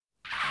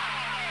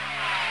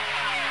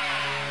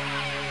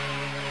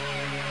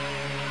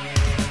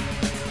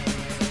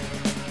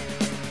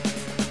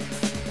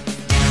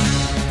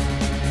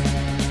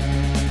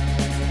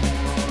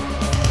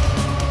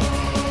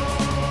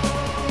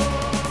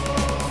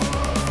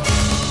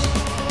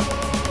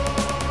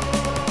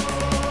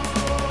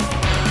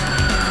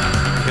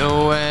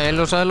Heil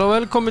og sæl og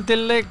velkomin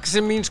til leiks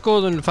mín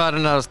skoðun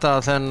farin að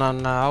stað þennan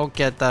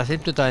ágæta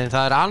fimmtudaginn.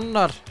 Það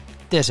 2.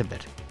 desember.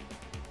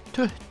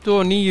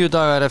 29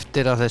 dagar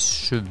eftir að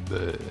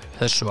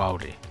þessu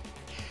ári.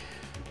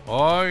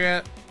 Og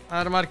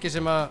það margir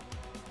sem að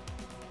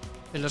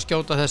vilja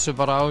skjóta þessu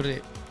bara ári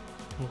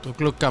út og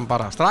gluggan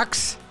bara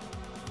strax.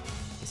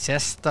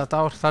 Sérstakt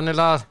ár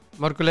þannig að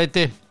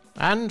mörguleiti,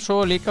 en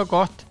svo líka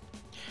gott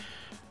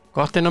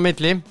inn á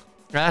milli,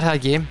 það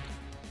ekki.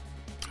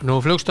 Nú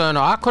flugstöðin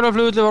á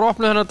Akureyrarflugvelli var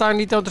opnuð þennan dag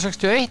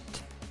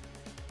 1961.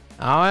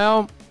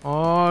 Já,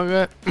 og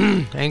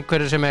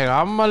einhverjir sem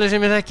eiga afmæli sem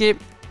ég þekki.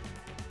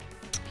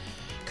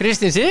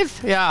 Kristín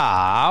Sif,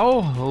 já,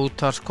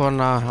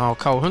 útvarpskona á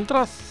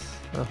K100,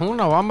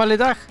 hún á afmæli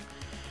í dag.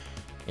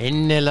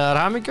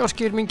 Innilegar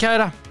hamingjóskir mín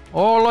kæra.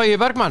 Og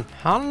Logi Bergmann,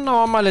 hann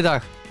á afmæli í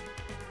dag.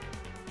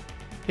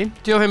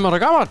 55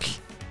 ára gamall,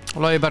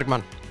 Logi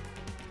Bergmann.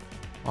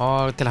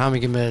 Og til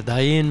hamingju með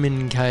daginn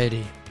minn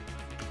kæri.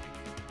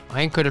 Og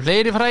einhverju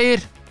fleiri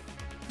frægir?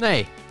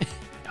 Nei.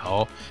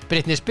 Já,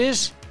 Britney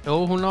Spears,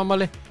 jú, hún á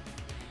afmæli.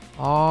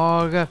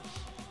 Og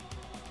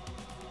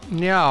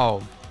já.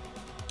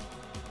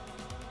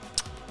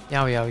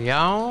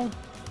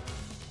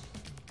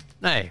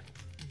 Nei.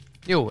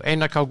 Jú,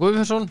 Einar K.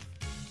 Guðfinnsson,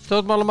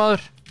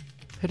 stjórnmálamaður,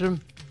 fyrrum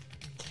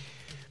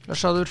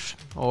blessaður.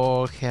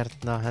 Og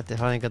hérna, þetta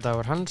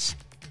fæðingadagur hans.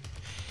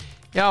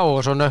 Já,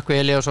 og svo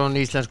Nökkvi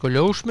Elíasson, íslensku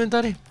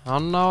ljósmyndari,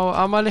 hann á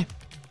afmæli.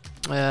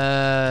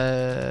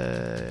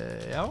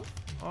 Já,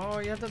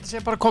 og ég held að þetta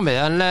sé bara komið,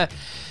 en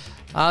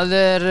að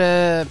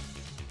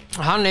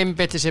hann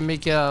einbeitti sér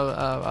mikið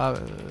af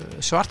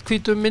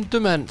svarthvítum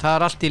myndum, en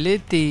það allt í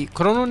lit í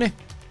krónunni.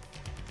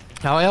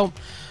 Já,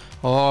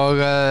 og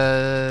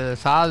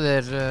það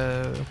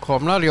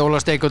komnar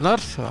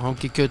jólasteikunar,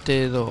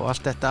 hangikjötið og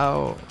allt þetta,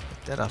 og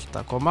þetta allt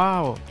að koma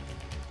og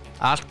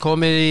allt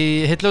komið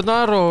í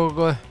hillurnar.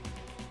 Og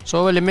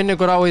svo vil ég minna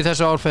ykkur á í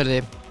þessu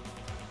árferði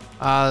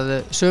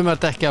að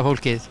sumardekkja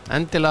fólkið,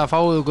 endilega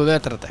fáðu ykkur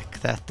vetradekk.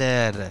 Þetta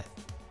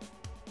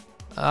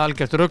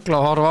algjört rugl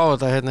að horfa á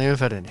þetta hérna í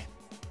umferðinni.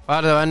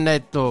 Farið á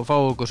N1 og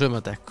fáðu ykkur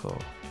sumardekk, og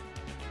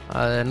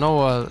það nóg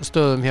að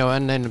stöðum hjá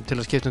N1 til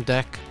að skipta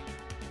dekk.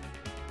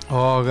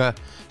 Og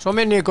svo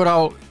minni ykkur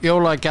á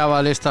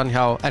jólagjafalistan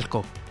hjá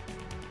Elko.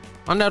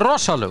 Hann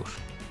rosalegur.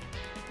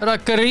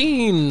 Það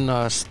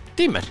grínast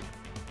í mér.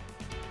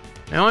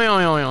 Já,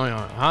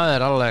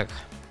 það alveg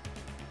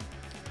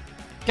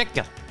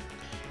geggjað.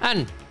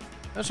 En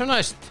þessu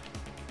næst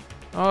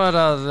þá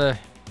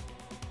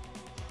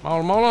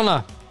að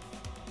málana.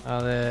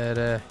 Það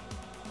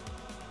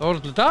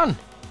Þórhallur Dan,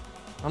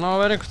 hann á að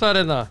vera einhvers staðar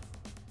hérna.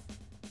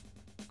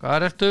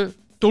 Hvar ertu,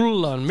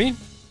 dúllan mín,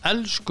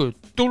 elsku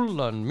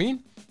dúllan mín?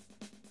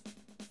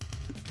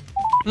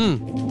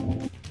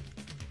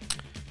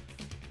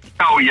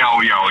 Já.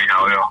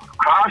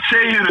 Hvað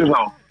segirðu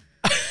þá?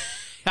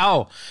 Já,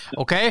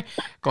 ok,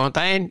 góðan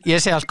daginn,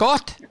 ég segi allt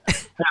gott.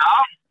 Já.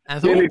 En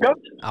þú? Ég líka?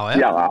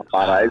 Já,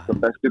 bara eins og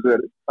best getur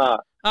verið.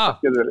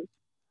 Getur verið.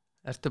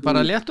 Ertu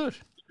bara léttur,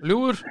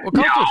 ljúfur og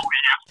kátur?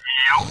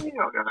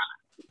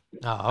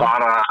 Já.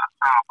 Bara,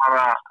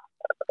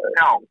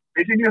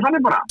 veit ekki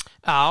þannig bara?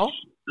 Já.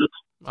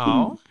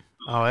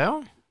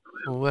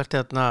 Þú ert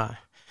hérna.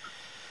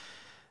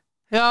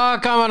 Já,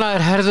 gaman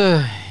að herðu,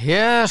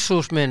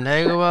 Jesús minn,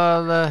 við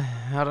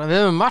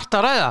höfum margt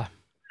að ræða.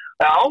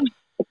 Já.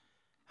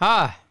 Ha?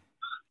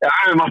 Já, við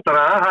höfum margt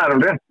að ræða, það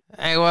alveg.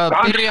 Eigum að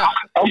byrja.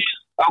 Ég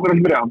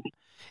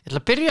ætla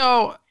að byrja á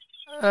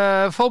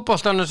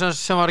fótboltanum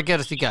sem var að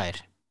gerast í gær.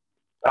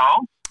 Já.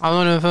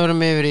 Áður en við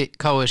förum yfir í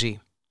KSÍ.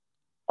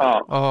 Já.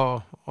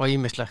 Og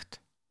ýmislegt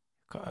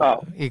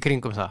í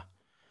kringum það.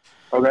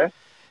 Ok.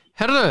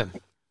 Herðu,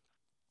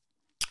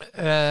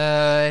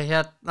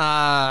 hérna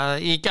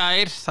í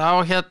gær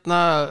þá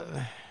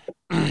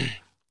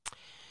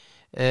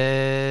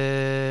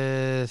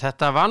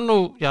þetta var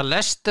nú,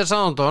 Leicester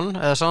Southampton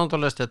eða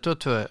Southampton Leicester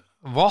 2-2.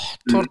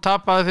 Watford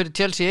tapaði fyrir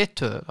Chelsea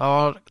 1-2. Það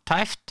var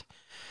tæft.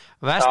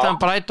 West Ham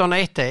Brighton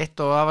 1-1,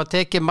 og það var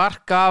tekið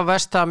mark af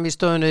West Ham í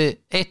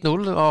stöðunni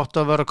 1-0 og áttu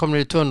að vera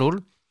komin í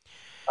 2-0.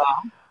 Já.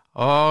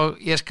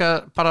 Og ég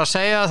skal bara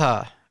segja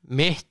það,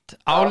 mitt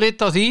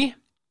álit á því.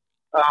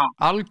 Já.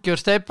 Algjör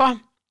steypa.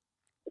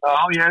 Já,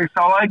 ég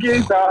sá það ekki,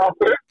 það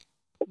aftur.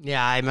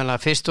 Já, ég meina,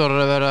 fyrst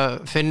voru að vera að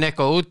finna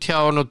eitthvað út hjá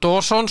hann og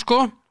Dawson, sko.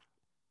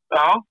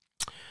 Já.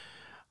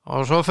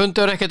 Og svo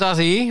fundur ekkert að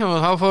því, og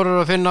þá fóru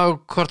að finna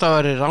hvort það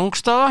væri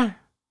rangstaða.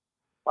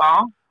 Já.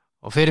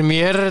 Og fyrir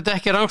mér þetta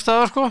ekki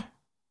rangstaða, sko.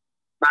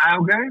 Nei,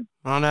 ok.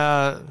 Þannig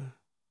að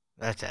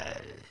þetta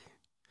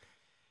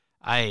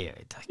ég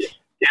veit ekki.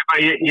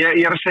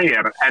 Ég að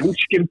segja þér,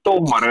 enskir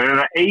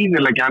dómarar að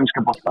eyðileggja enska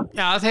boltann.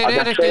 Já, þeir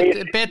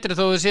ekkert betri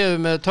þó við séum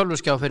með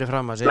tölvuskjá fyrir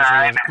fram að segja.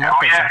 En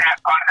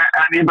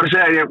ég bara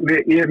segja,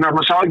 ég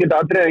náttúrulega sá ekki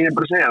þetta atriði, ég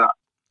bara segja það.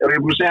 Ég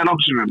er búin að segja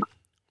nokkuð sem hérna.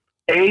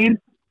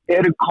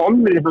 Eru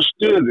komnir í það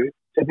stöðu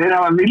sem þeir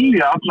hafa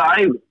vilja alla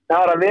æfi.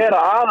 Það að vera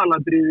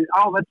aðalatriði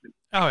á vellinu.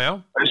 Já.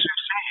 Þess að ég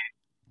segi,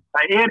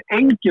 það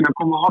enginn að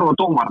koma að horfa á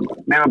dómarana,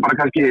 nema bara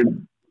kannski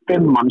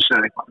 5 manns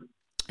eða eitthvað.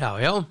 Já.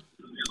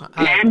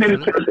 Einir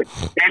 30,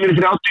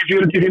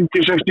 40,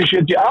 50, 60,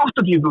 70,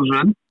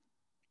 80.000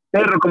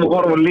 þeir eru að koma að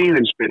horfa á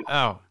liðinspil.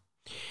 Já.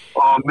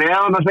 Og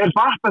meðan að þeir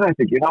fatta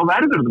þetta ekki, þá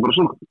verður þetta bara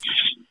svona.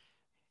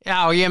 Já,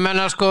 ég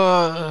menna sko,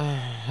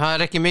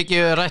 það ekki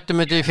mikið rætt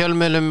þetta í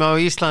fjölmiðlum á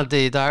Íslandi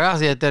í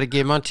dag, því þetta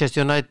ekki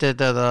Manchester United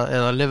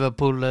eða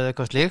Liverpool eða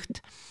eitthvað slíkt.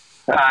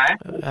 Nei.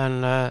 En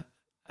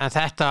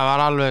þetta var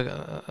alveg,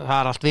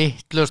 það allt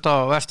vitlaust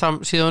á West Ham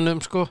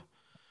síðunum sko,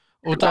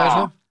 út af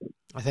þessu.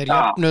 Þeir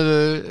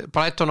jöfnuðu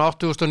Brighton á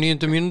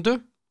 89. mínútu.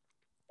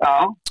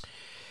 Já.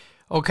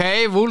 Ok,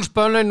 Wolves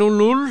Burnley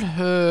 0-0,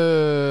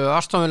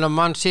 Aston Villa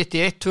Man City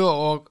 1-2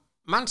 og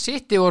Man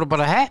City voru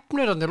bara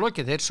heppnir hann í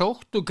lokið, þeir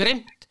sóttu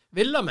grimt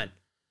Villamenn.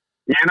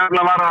 Ég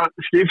nefnilega var að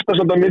skipta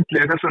svolítið á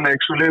milli þessa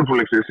leiks og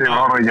Liverpool-leiksins sem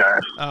var á í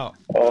gær.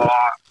 Og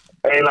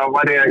eiginlega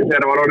var ég,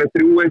 þegar var orðið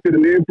 3-1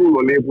 fyrir Liverpool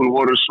og Liverpool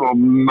voru svo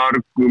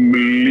mörgum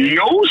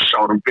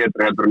ljósárum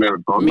betri heldur en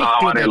Everton.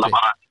 Miklu betri,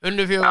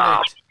 unnu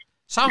 4-1.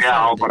 Samfærandi.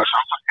 Já, bara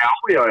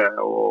samfærandi, já,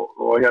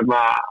 og hérna,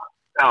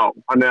 já,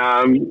 þannig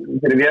að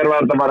fyrir mér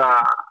var þetta bara,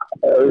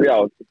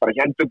 bara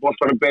hendur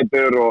boltanum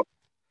betur og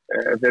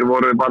þeir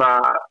voru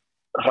bara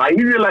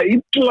hræðilega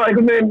illa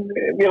einhvern veginn,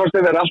 mér fannst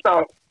þeir verið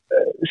alltaf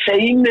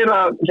seinir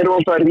að þeir voru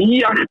alltaf að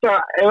reakta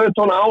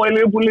Everton á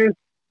Liverpoolið,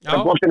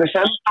 þegar boltin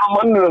senda á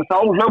manninu og þá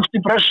hljópst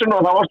í pressinu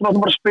og þá varst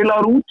það bara að spila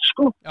þar út,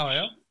 sko. Já.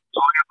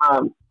 Og hérna,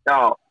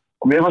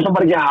 og mér fannst það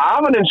bara ekki að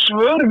hafa neinn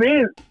svör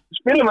við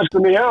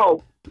spilamesskunni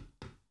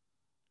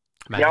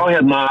Já,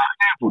 hérna,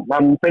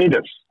 hann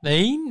Beiders.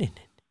 Nei.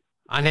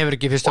 Hann hefur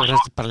ekki fyrst og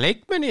fremst bara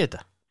leikmenn í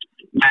þetta.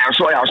 Nei,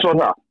 svo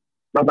það.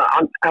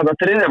 Þetta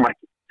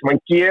þriðjamarki sem hann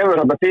gefur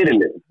þetta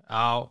fyrirlið.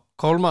 Já,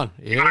 Coleman,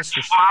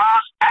 Jesus. Hvað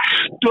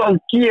ertu að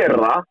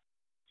gera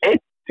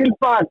einn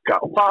tilbaka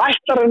og hvað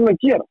ætlar hann að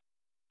gera?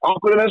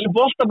 Akkur þessi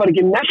bolta bara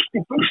ekki nelt í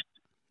burt.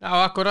 Já,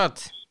 akkurat.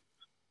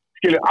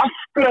 Skilu,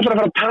 akkur ætlar að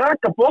fara að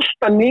taka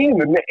bolta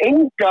niður með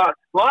enga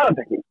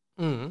varatekning.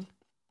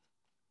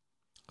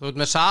 Þú ert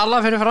með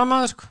Sala fyrir fram að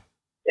það, sko.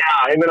 Já,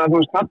 ég meina, þú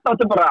veist, þetta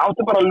áttu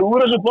bara að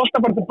lúra þessu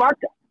bolta bara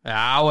tilbaka.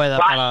 Já, eða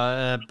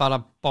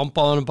bara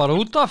bomba honum bara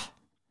út af.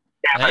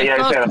 Já, ég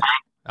segi það.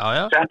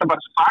 Já. Þetta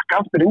bara spaka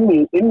aftur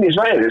inn í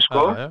svæði,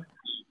 sko. Já.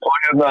 Og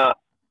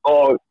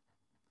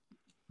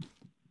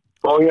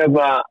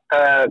hérna,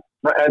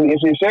 en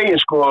eins og ég segi,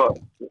 sko,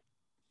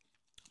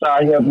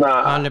 það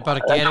hérna... Hann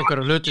bara að gera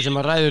einhverju hluti sem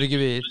hann ræður ekki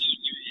við.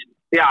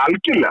 Já,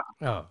 algjörlega.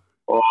 Já.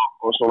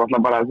 Og svo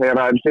náttúrulega bara þegar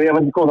það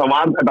var ekki góð,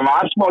 þetta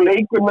var smá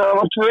leikur með að það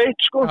var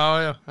 2-1, sko.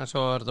 Já, en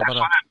svo er þetta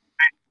bara...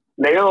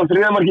 Leið og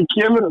þriðamarki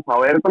kemur, þá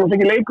er þetta náttúrulega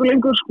ekki leikur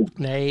lengur, sko.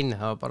 Nei,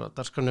 það var bara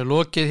dagskránni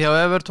lokið hjá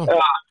Everton.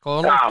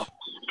 Góða nótt.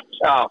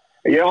 Já,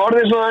 ég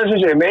horfði svona eins og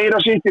sé, meira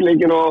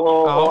City-leikin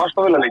og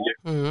Aston Villa-leikin.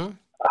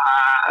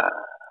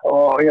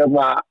 Og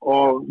hérna,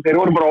 og þeir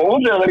voru bara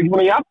ótrúið að þeir ekki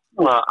búin að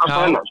jafna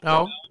Aston Villa. Já,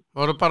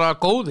 voru bara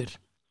góðir.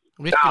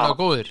 Virkilega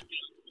góðir.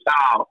 Já,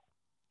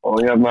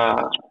 og hérna...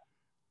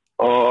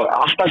 Og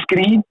alltaf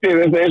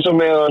skrítið eins og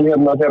með hann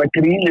hérna þegar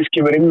Grealish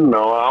kemur inn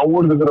og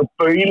áurðu fyrir að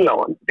baula á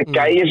hann. Þetta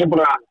gæi sem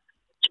búin að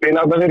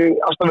spila þetta fyrir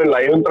Aston Villa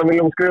í 100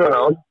 miljónum skrifar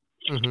á hann.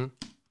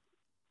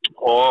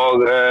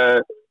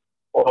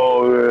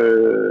 Og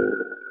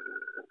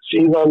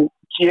síðan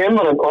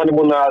kemur hann og hann er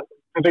búin að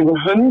þau fengur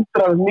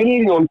 100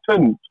 miljón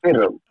pund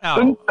fyrir hann.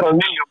 100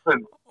 miljón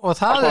pund. Og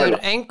það er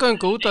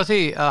eingöngu út af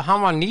því að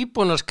hann var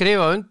nýbúin að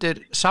skrifa undir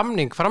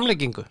samning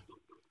framleggingu.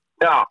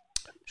 Já.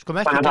 Sko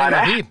með ekki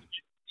gleyma því.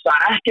 Það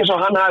er ekki svo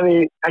hann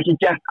hafi ekki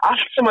gert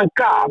allt sem hann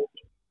gaf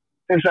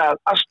til þess að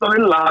Aston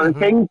Villa hafi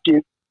fengið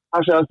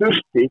það sem það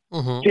þurfti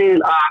til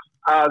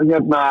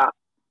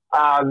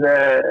að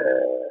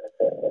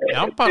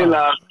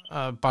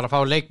bara fá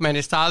leikmenn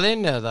í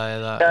staðinn eða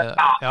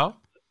já.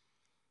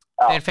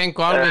 Þeir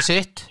fengu alveg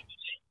sitt.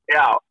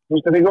 Já, þú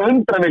veist það fengu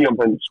 100 miljón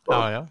pund, sko.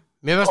 Já.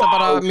 Mér finnst það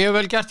bara mjög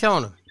vel gert hjá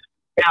honum.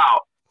 Já,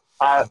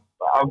 að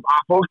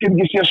fólk getur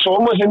ekki séð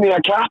sóma sinni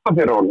að klappa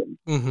fyrir honum.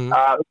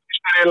 Að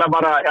það er eiginlega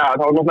bara, já,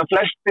 það var náttúrulega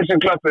flestir sem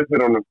klappuð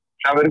fyrir honum.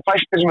 Það verið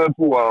fæstir sem hefur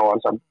búað á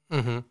hann saman.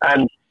 En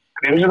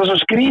ég finnst þetta svo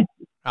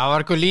skrítið. Það var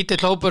eitthvað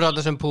lítið hlópur á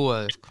þetta sem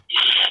búaði, sko.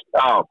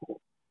 Já.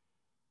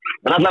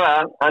 En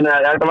allavega, þannig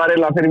að þetta var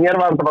eiginlega, fyrir mér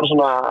var þetta bara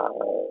svona,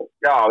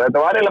 já, þetta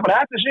var eiginlega bara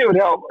hætti sigur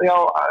hjá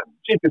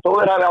City. Þó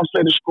þeir hafi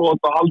ástæðið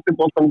skot og haldið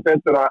boltanum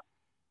betur að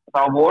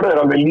þá voru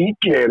þeir alveg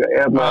líklegir.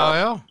 Já.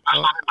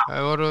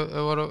 Þeir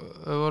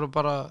voru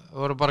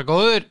bara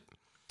góðir.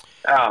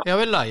 Já,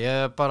 Villa,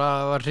 ég bara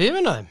var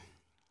hrifinn af þeim.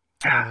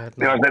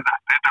 Þetta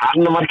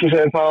annar marki sem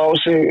þeir fá á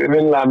sig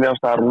Villa, mér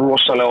finnst það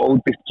rosalega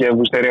ódýrt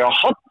gefn, þeir eru á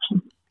hot.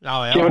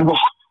 Kemur upp á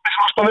hot,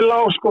 fast á Villa á,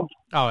 sko.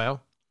 Já.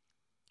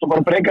 Svo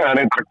bara breyka það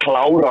reyndar að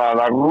klára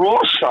það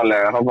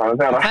rosalega.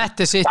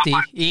 Þetta er sitt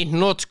í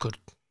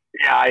nótskurð.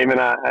 Já, ég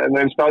meina,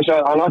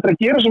 hann áttur að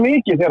gera svo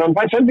mikið þegar hann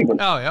fætt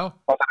sendingun. Já.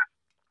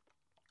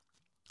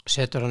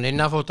 Setur hann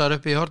innafótar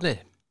upp í hornið.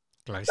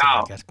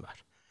 Glæsilega gert maður.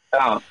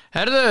 Já.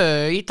 Herðu,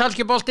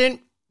 ítalski boltinn.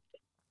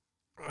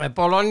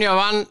 Bologna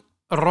vann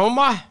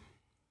Roma.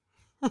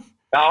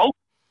 Já.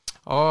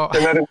 og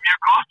sem er mjög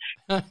gott.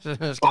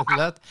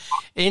 skemmtilegt.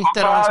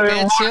 Inter vann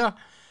Spezia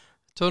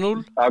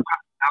 2-0.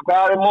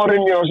 Hvað er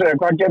Mourinho að segja?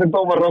 Hvað gerir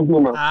dómar rátt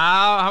núna?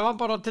 Hann var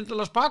bara til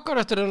dæla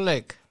spakar eftir einu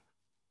leik.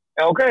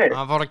 Já, ok.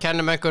 Hann fór að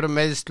kenna með einhverjum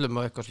meiðslum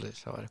og eitthvað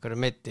slíðis. Það var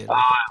einhverjum meiddir.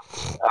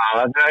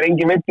 Það er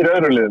engin meiddir í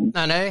öðru liðum.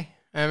 Nei,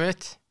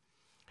 einmitt.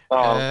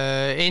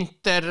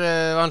 Inter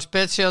vann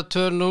Spezia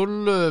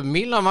 2-0,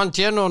 Milan vann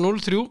Genoa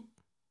 0-3.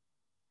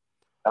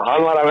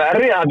 Hann var að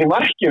verja hann í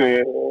markinu,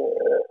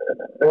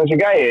 þessi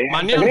gæi.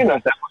 Það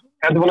grínast það.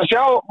 Ertu búin að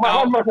sjá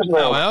markasna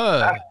hjá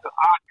hann?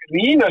 Það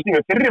grínast í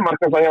mig fyrri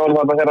markasna hjá hann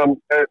þegar hann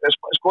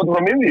skoði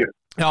frá miðju.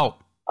 Já.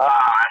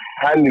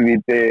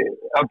 Helvíti,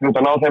 aftur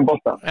að ná þeim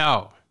bolta. Já,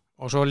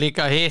 og svo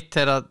líka hitt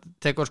þegar að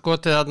tekur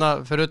skotið þarna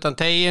fyrir utan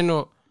tegin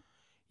og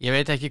ég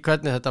veit ekki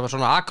hvernig, þetta var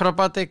svona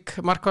akrobatik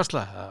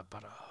markvarsla. Það var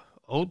bara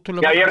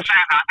ótrúlega. Já, ég er að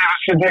segja það, þegar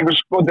sem tekur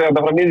skotið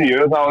þetta frá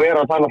miðju, þá er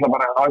það náttúrulega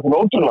bara á einhvern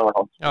ótrúlega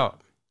hátt. Já.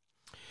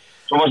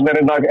 Svo var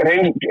svona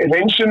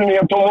reynsunin í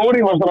að Tom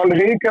Óri var svona alveg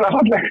ríkara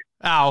falleg.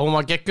 Já, hún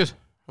var geggjuð.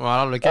 Hún var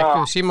alveg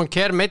geggjuð. Simon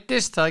Kjær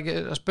meiddist, það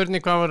er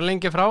spurning hvað hann var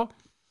lengi frá.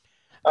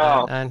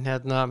 En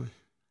hérna,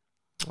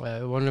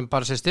 vonum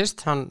bara sér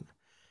styrst. Hann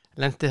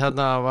lenti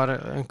þarna, var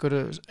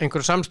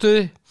einhverju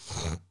samstuði.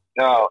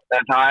 Já,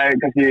 en það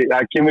er kannski,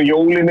 það kemur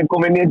jólinn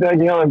komið inn í þetta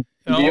ekki hjá þeim.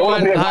 Já,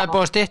 en það er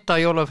búið að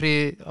stytta jólafrí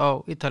á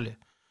Ítalíu.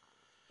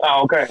 Já,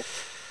 ok.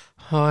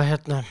 Og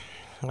hérna,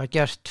 það var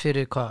gert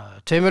fyrir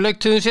hvað, 2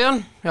 leiktíðum síðan,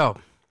 já.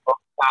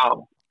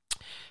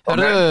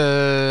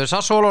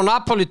 Sassuolo og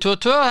Napoli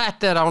 2-2,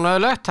 þetta er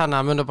ánægulegt, þannig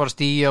að munur bara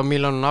stíja á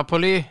Milan og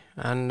Napoli,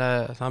 en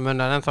það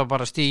munur ennþá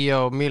bara stíja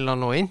á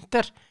Milan og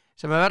Inter,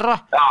 sem er verra.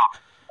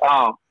 Já.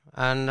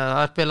 En það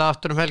er spilað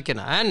aftur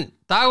helgina. En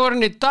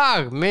dagurinn í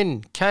dag, minn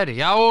kæri,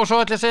 já, og svo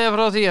ætla ég að segja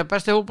frá því að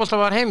besti fótbolta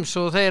var heims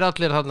og þeir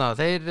allir þarna,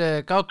 þeir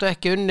gátu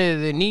ekki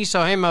unnið Nýs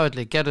á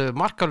heimavelli, gerðu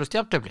markalust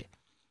jafntefli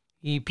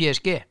í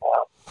PSG.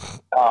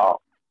 Já.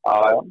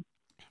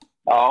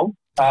 Já.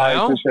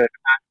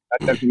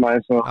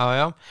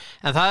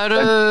 En það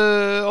eru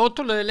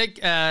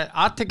ótrúlega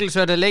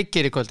athyglisverði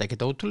leikir í kvöld,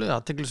 ekkert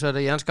ótrúlega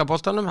athyglisverði í enska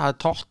boltanum, það er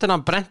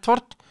Tottenham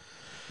Brentford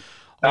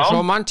og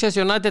svo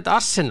Manchester United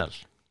Arsenal.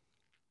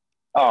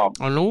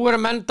 Og nú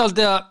menn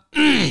dálítið að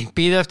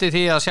bíða eftir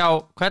því að sjá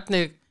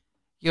hvernig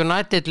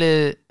United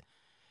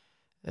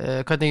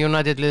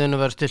liðinu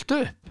verður stilt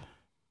upp.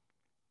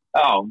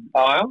 Já.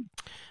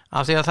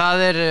 Af því að það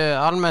er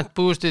almennt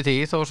búist í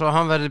því þó svo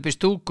hann verður upp í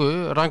stúku,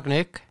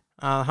 Rangnick,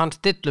 að hann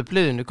stillu upp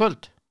liðinu í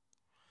kvöld.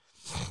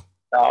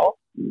 Já,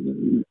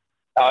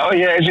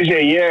 eins og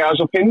ég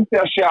altså fyndi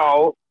að sjá,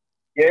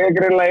 ég er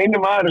greinlega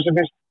einu maður sem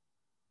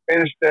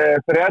finnst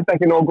Fred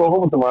ekki nógu góð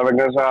fótboltamaður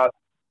vegna þess að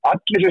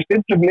allir sem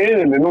stillu upp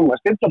liðinu núna,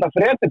 stillu þetta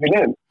Fred upp í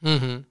liðinu.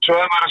 Svo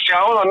er maður að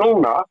sjá það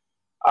núna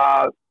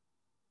að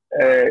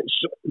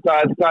það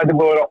er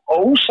búið að vera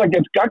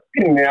ósakett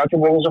gagnrýni að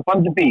það er svo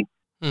fandi bít.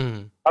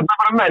 Það er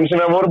bara menn sem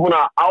voru búin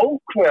að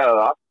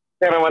ákveða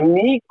þegar hann var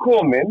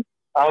nýkominn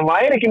að hann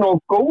væri ekki nógu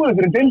góður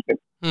fyrir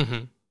deildina.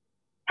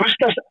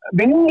 Hvurslags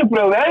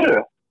vinnubrögð eru?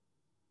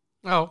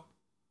 Já,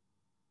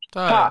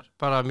 það er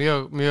bara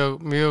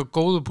mjög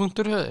góðu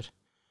punktur höfður.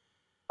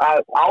 Að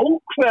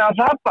ákveða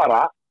það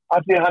bara að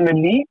því að hann er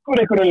líkur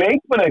einhverju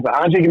leikmann eitthvað,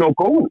 að hann sé ekki nógu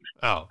góður.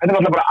 Þetta er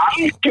náttúrulega bara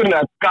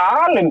algjörlega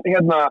galin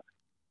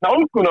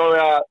nálgun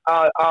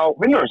á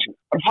vinnurinn sín.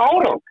 Það er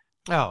fárán.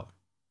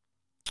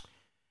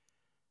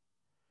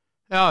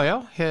 Já,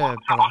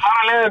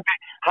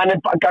 hann er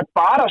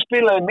bara að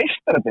spila í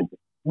meistaradildi.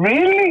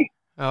 Really?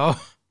 Já.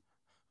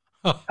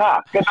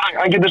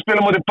 Hann getur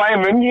spila móti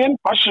Bayern München,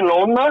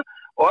 Barcelona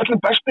og öllum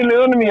bestu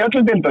liðunum í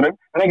öllum dildunum,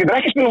 en hann getur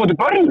ekki spila móti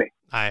Burnley.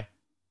 Nei,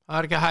 það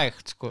er ekki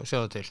hægt,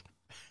 sjáðu til.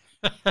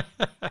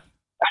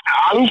 Þetta er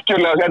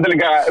algjörlega, þetta er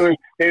líka,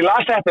 þegar ég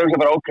las þetta og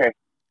ég bara, ok,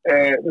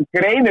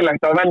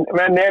 greinilegt að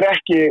menn er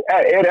ekki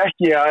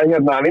að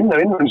vinna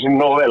vinnunum sinni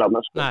nógu vel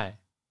annars. Nei.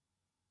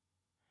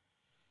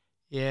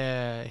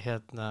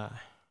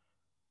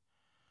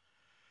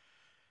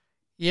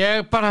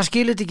 Ég bara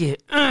skilir þetta ekki.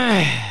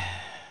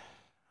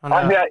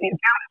 Þannig að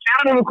þegar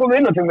hann hefur komið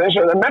inn á til þess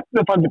að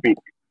nefnu Fandi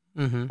Bík,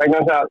 vegna þess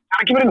að þegar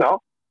hann kemur inn á,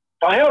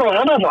 þá hefur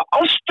hann alltaf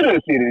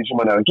áströðu fyrir því sem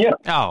hann hefur að gera.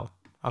 Já,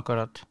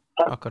 akkurat.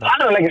 Hann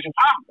hefur leggja sér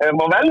fram,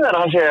 má vel vera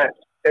að hann sé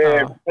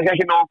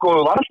ekki nógu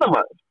góðu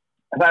varnarmaður.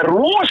 En það er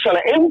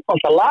rosalega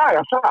einfalt að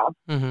laga það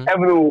ef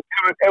þú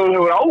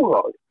hefur áhuga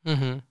á því.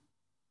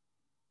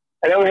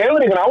 En ef þú hefur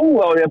einhvern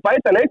áhuga á því að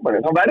bæta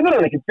leikmannin, þá verður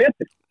hann ekki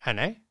betur.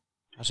 Nei,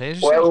 það segir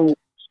sér. Og ef þú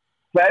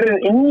verður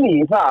inn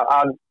í það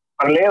að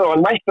hann leiður og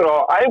hann mættur á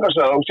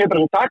æfingarstöðu og setur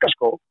þessu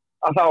takaskó,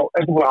 að þá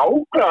ertu búin að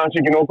ákveða hans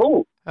ekki nógu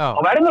góð. Þá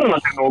verður hann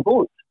ekki nógu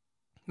góð.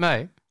 Nei.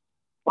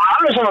 Og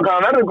alveg saman hvað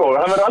hann verður góð.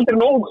 Hann verður aldrei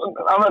nógu,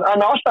 hann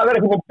er alltaf að vera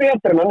eitthvað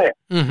betur en hann er.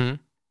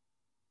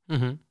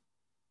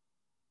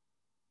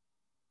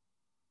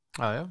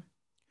 Já.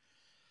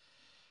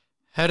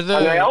 Herðu...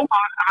 Þannig að já,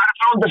 það verður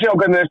frónd að sjá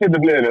hvernig þið stýttu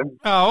bliðinu.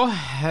 Já,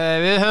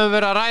 við höfum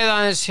verið að ræða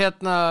eins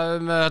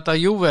þetta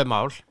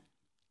Juve-mál.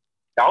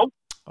 Já.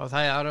 Og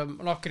það eru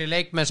nokkri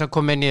leikmenn sem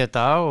kom inn í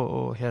þetta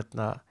og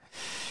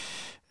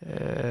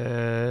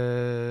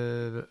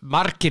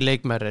margir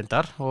leikmenn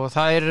reyndar og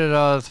það eru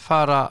að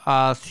fara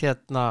að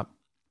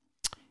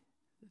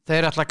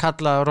þeir ætla að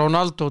kalla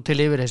Ronaldo til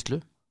yfirheyrslu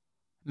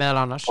meðal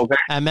annars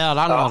meðal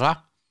annara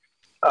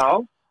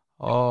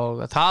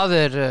og það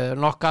er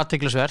nokkuð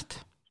athyglisvert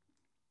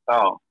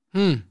já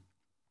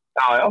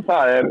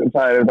það er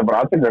þetta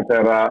bara athyglisvert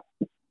þegar að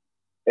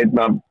einn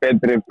af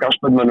betri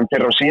gaspöldmönnum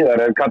fyrr og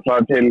síðar er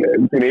kallað til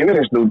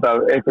yfirheyrslu út af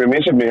einhverju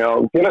misefni á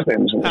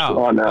félagsteginu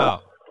þannig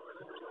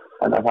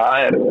að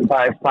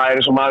það er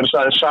svo maður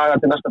sagði saga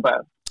til næsta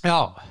bæjar.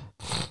 Já.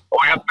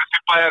 Og ég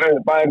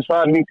bæjar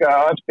það líka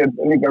á eftir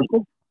líka sko.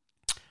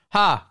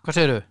 Hvað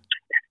segirðu?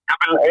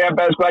 Ég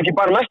bæjar sko ekki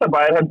bara næsta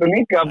bæjar, heldur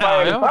líka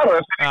bæjar þar á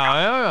eftir líka.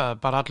 Já,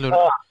 bara allur,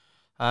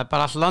 það er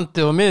bara all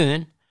landið og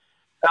miðin.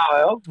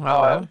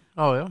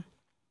 Já.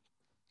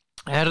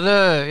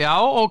 Herðu, já,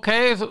 ok,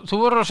 þú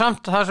verður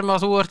samt það sem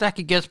að þú ert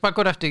ekki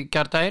getsbakkur eftir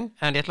gærdaginn,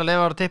 en ég ætla að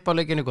leyfa að tippa á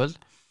leikinn í kvöld.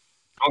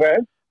 Ok.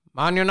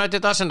 Man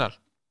United Arsenal.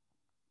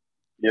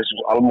 Jesus,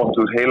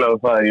 almáttur heilaðu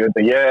það, ég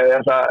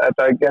veit að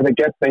þetta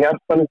gett að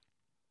hjartanum,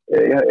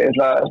 ég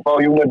ætla að spá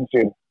United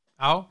fyrir.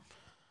 Já,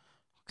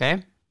 ok.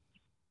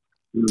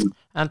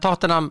 En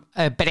Tottenham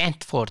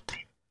Brentford.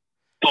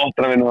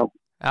 Tottenham vinna það.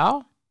 Já,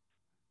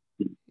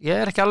 ég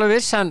er ekki alveg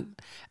viss, en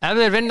ef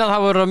þeir vinna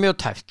það voru mjög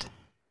tæft.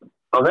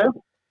 Ok.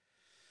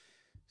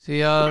 Því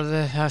að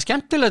það er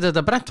skemmtilegt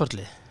þetta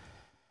Brentfordlið.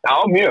 Já,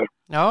 mjög.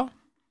 Já,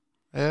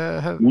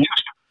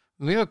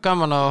 mjög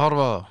gaman að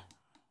horfa á það.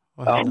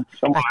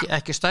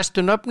 Ekki stærstu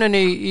nöfnin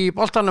í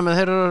boltanum en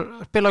þeir eru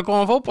að spila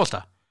góðan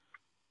fótbolta.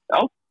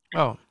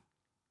 Já.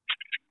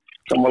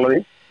 Sammála því.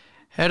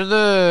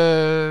 Herðu,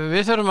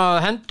 við þurfum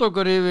að henda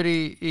okkur yfir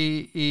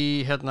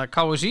í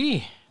KSÍ.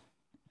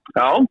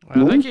 Já.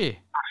 Er það ekki?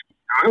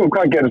 Já,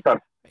 hvað gerist þar?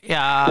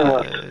 Já.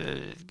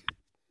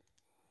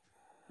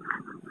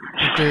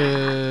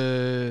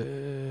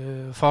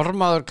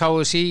 Formaður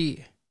KSÍ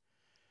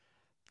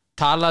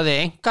talaði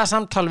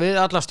einkasamtal við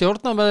alla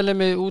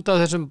stjórnarmeðlimi út af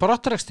þessum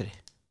brottrekstri?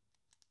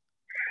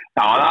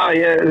 Já,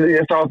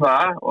 ég sá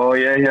það og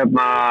ég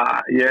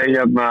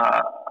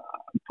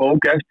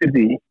tók eftir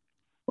því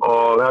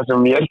og það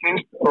sem ég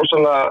finnst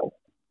rosalega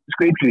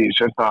skrítið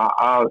er það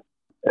að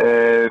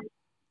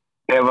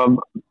ef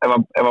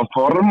að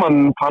formann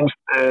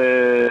fannst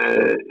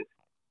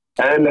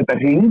eðlilegt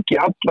að hringi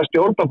alla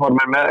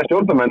stjórnarmenn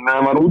meðan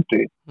hann var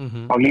úti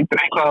þá lítur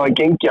eitthvað að það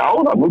gengi á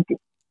það úti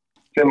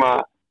sem að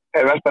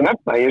er verðt að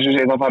nefna, ég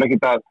syns það þarf ekki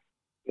að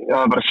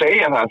bara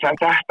segja það,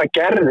 þetta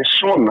gerðist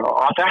svona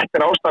og þetta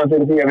er ástæðan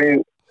fyrir því að við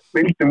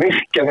vildum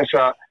virkja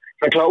þessa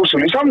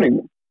klásúlu í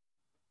samningum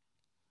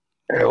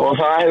og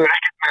það hefur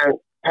ekkert með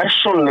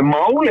persónuleg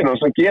málin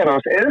að gera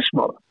hans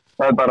eðsmála,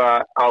 það er bara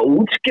að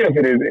útskýra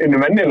fyrir einu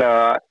venjulega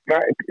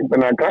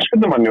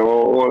grassfjöldumanni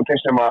og þeir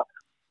sem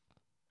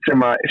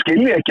að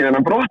skilja ekki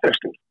þennan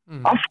brottrekstur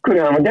af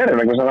hverju það var gerðið,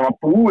 vegna það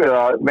var búið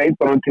að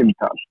veita um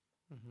tiltal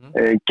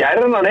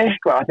gerðan hann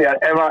eitthvað því að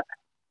ef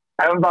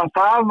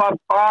það var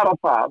bara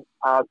það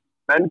að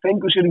menn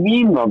fengu sér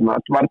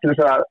vínafnat var til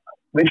þess að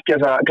virkja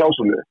þessa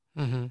klásúlu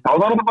þá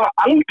var það bara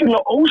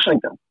algjörlega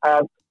ósængjan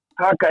að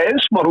taka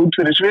eðsmár út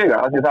fyrir sviga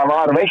því það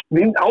var veitt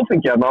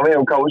áfengjað á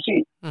vegum KSÍ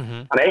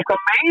þannig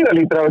eitthvað meira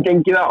lítur að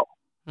gengið á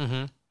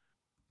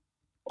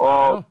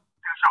og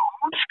þess að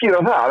útskýra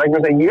það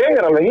vegna þess að ég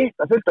er alveg hitt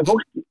að fullt af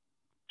fólki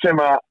sem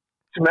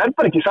er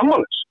bara ekki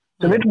sammálaus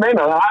sem vil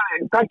meina að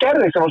það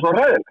gerði sem var svona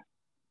ræðilegt.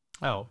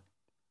 Já.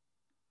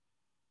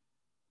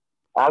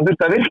 Það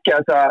þurfti að virkja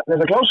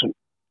þessa klásúlu.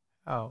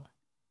 Já.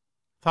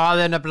 Það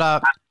er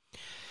nefnilega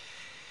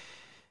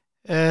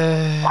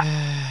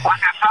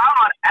það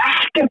var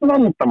ekkert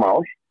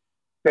vandamál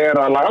þegar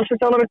að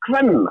landsliðsþjálfari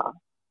kvenna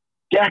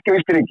gekk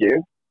við strikið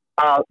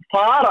að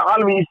fara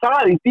alveg í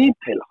það í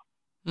detaila.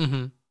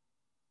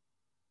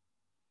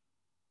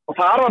 Og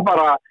það var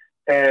bara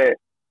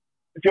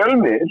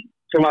fjölmiðl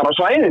sem var á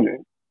svæðinu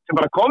sem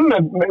bara kom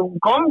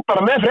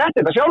bara með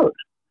fréttir þetta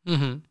sjálfur.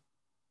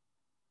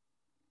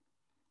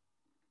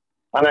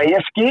 Þannig að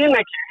ég skil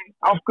ekki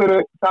af hverju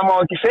það má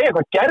ekki segja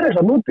hvað gerðist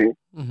það núti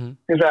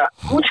til þess að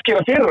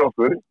útskýra fyrir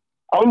okkur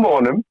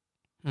almóðunum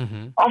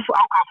af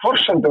hvaða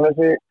forsendum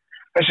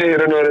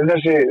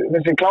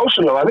þessi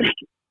klásula var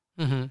virki.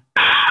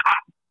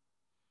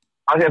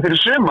 Af því að fyrir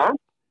suma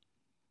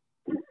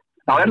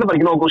þá er það bara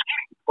ekki nógu góð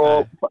skýring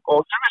og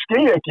sem ég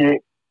skilja ekki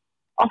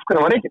af hverju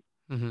það var ekki.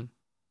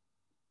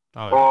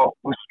 Og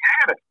ég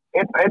er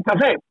einn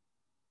af þeim.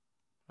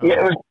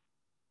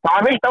 Það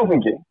var veitt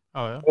áfengi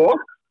og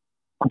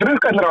að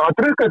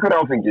drukka ykkur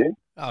áfengi.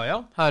 Já,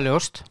 það er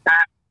ljóst. Já,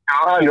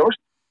 það er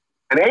ljóst.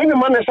 En einu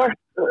mann er sagt,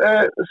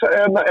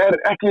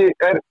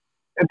 er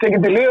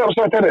tekinn til liðar og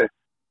sagt, við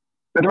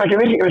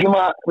ætlum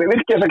að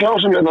virkja þessa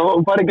klásum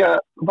og fara ekki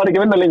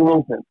að vinna lengur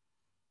um þeim.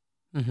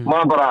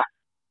 Maður bara,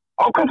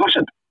 á hvaða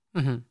forsend?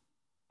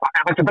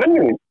 Þetta er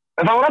brenningin.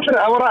 En það var allir,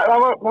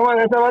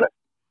 það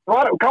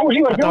var KSÍ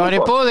var það var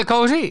í boði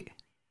KSÍ?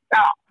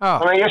 Já,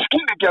 þannig að ég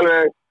skil ekki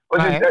alveg, og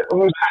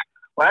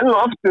enn og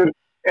aftur,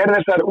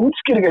 þessar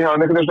útskýringar hjá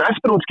hann, eitthvað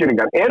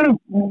eftirútskýringar, eru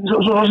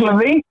svo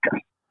veikar.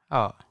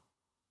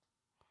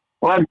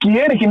 og það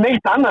ger ekki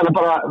neitt annað en að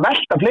bara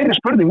velta fleiri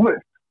spurningum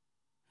upp.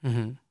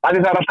 Það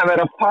er alltaf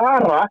verið að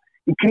fara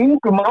í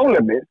kringum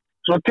málefni,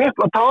 svona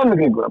tepla tánu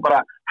kringum það, bara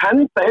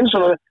henda inn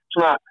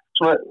svona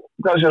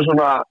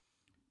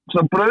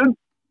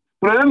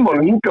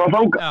bröðmólum hinga og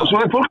þanga og svo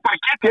fólk bara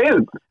getið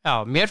eða. Já,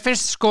 mér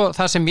finnst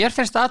það sem mér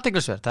finnst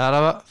athyglisvert,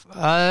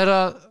 það er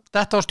að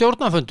þetta á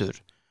stjórnarfundur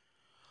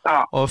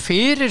og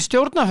fyrir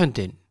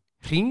stjórnarfundin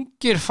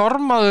hringir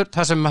formaður,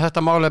 það sem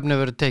þetta málefni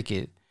verið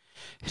tekið,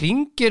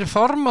 hringir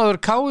formaður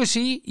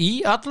KSÍ í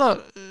alla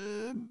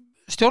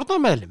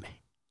stjórnarmeðlimi.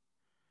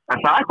 Er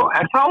það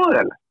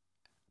óðurlega?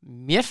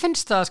 Mér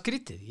finnst það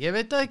skrítið, ég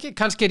veit það ekki,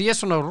 kannski er ég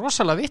svona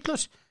rosalega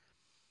vitlaus.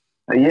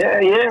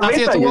 Ég veit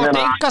ekki. Þú átt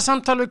enga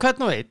samtal við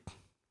hvern og einn.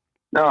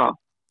 Já.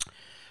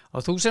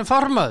 Og þú sem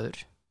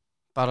formaður,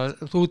 bara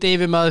þú ert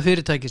yfirmaður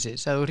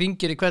fyrirtækisins, ef þú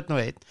hringir í hvern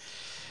og einn,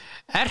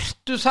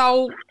 ertu þá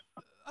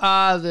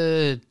að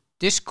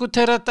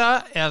diskutera þetta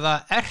eða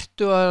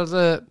ertu að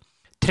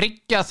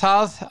tryggja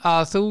það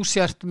að þú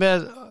sért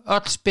með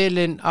öll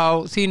spilin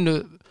á þínu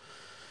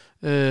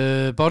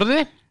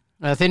borði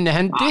eða þinni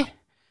hendi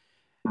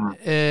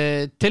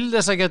til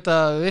þess að geta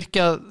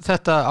virkjað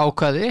þetta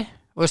ákvæði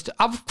og veist,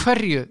 af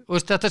hverju og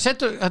veist,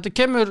 þetta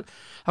kemur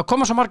að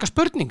koma svo margar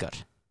spurningar.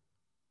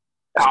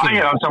 Já,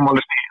 ég er á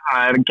sammála því.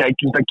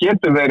 Það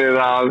getur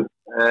verið að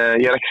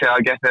ég er ekki að segja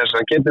að geta þess,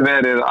 það getur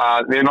verið að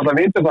við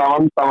náttúrulega vitum það að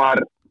Vanda var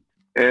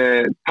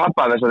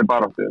tapaði þessari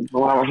baráttu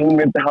og hún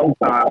vildi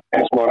halda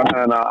eins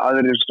en að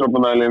aðrir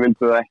stjórnarmeðlimir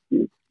vildu það ekki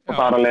og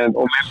þar að leiðin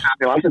og mér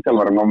sætti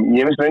landsliðsþjálfarinn og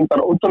ég finnst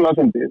reyndar ótrúlega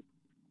fyndið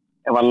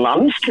ef að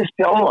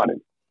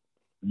landsliðsþjálfarinn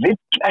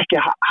vill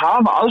ekki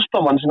hafa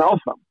aðstofmann sinna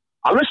áfram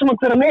alveg sem að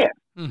hver hann er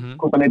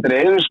hvort hann heitir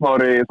Eiður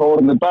Smári,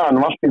 Þórður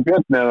Dan, Valtýr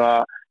Björn eða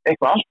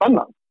eitthvað allt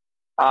annað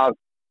að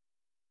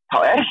þá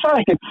er það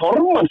ekki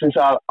formannsins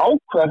að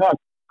ákveða það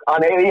að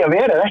hann eigi að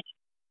vera eða ekki.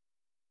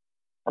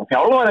 Þannig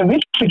þjálfarinn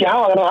vill ekki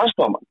hafa þennan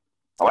aðstofmann.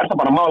 Þá er það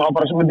bara mál, þá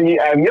bara sem myndi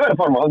ef ég verið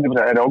formann, þá myndi ég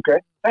segja, ok,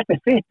 þetta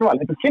er þitt val,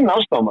 þetta er þinn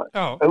aðstofmann.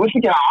 Ef þú vill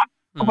ekki hafa,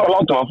 þá bara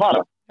látum við að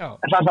fara.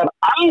 En það þarf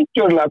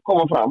algjörlega að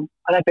koma fram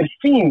að þetta er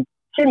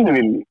þinn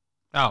vilji.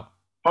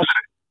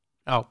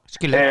 Já,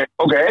 skilja.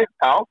 Ok,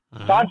 já,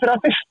 það er fyrir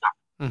að fyrsta.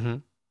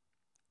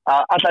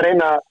 Að alltaf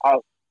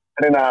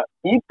reyna að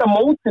íta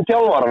móti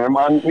þjálfaranum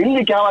að hann vil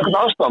ekki hafa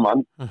eitthvað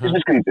aðstofmann til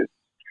þess skrítið.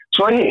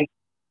 Svo er hitt,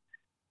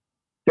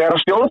 þegar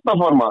að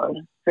stjórnarformaður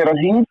þegar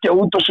hann hringja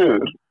út og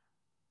sögur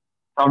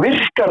þá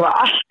virkar það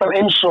alltaf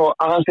eins og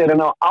að hann sé að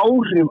reyna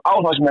áhrif á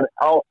það sem er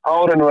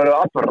áreinu verið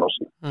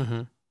atburðarásin.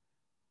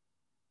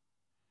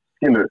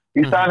 Skilur,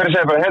 í staðan fyrir að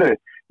segja bara, heyrðu,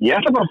 ég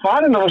ætla bara að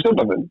fara inn á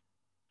stjórnarfund.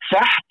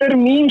 Þetta er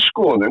mín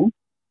skoðun,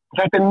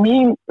 þetta er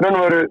mín raun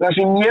og veru, það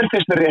sem mér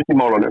finnst er rétt í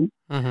málunum.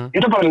 Ég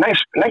ætla bara að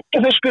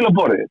leggja þau spil á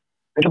borðið.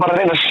 Ég ætla bara að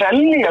reyna að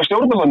selja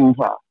stjórnarfundum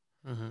það.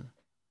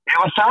 Ef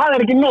að það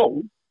er ekki nóg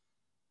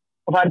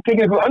og það er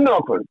tekið eitthvað önnur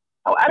ákvörðun,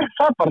 þá er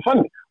það bara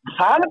þannig.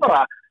 Það er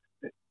bara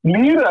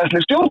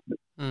lýðræðisleg stjórn.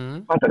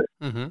 Fattar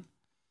þið?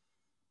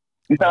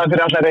 Í staðan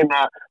fyrir alltaf að reyna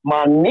að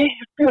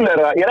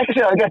manipulera, ég er ekki að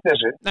segja að það geti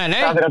þessu. Nei.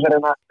 Það fyrir alltaf að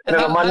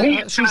reyna að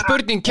manipulera. Svo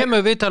spurning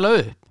kemur við tala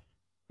upp.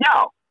 Já,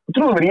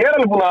 trúðu mér, ég er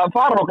alveg búin að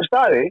fara á okkur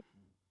staði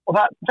og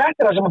þetta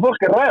er það sem að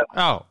fólk er ræða.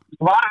 Já.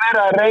 Var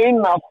verið að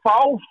reyna að fá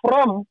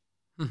fram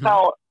þá,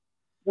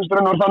 þú veist,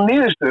 þá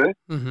niðurstöðu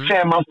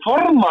sem að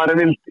formari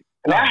vildi,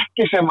 en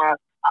ekki sem að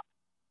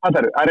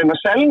reyna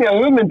að selja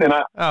hugmyndina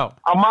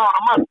á maður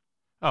og mann.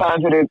 Það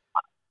er fyrir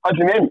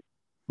allir einu.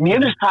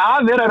 Mér finnst það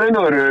að vera að reyna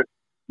að veru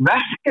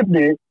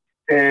verkefni,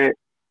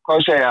 hvað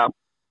ég segja,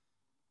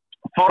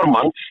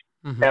 formanns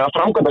eða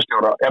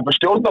framkvæmdastjóra, eða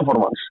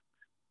stjórnarformanns.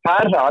 Það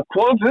er það að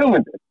koma upp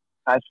hugmyndir.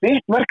 Það er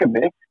þitt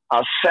verkefni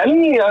að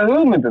selja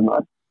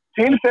hugmyndirnar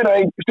til þeirra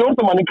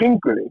stjórnarmann í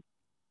kringu því.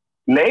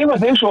 Leyfa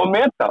þeim svo að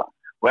meta það.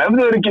 Og ef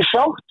þau eru ekki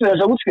sátt við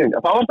þessa útskýringa,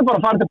 þá varstu bara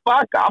að fara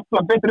tilbaka, afla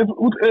betri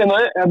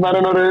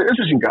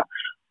upplýsinga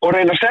og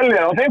reyna að selja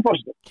það á þeim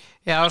fórstum.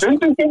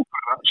 Stundum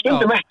gengur það,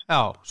 stundum ekki.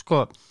 Já,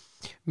 sko,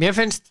 mér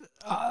finnst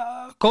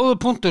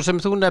góður punktur sem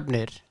þú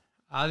nefnir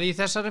að í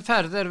þessari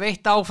ferð er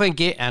veitt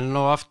áfengi enn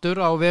og aftur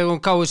á vegum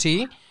KSÍ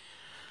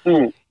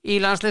í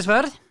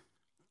landsliðsferð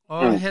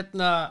og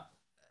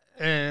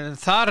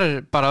þar er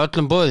bara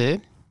öllum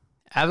boði.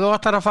 Ef þú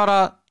ætlar að fara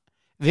að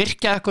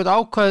virkja eitthvað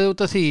ákvæði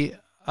út af því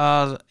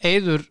að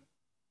Eiður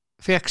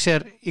fekk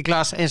sér í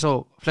glas eins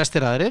og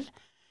flestir aðrir,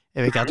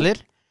 ef ekki allir,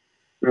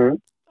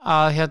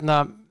 að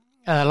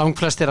eða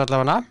langflestir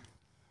allavega,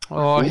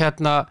 og ef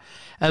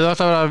þú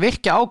ætlar að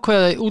virkja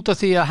ákvæði út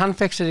af því að hann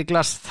fekk sér í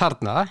glas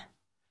þarna,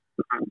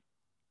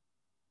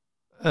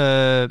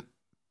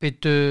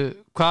 býttu,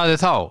 hvað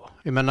er þá?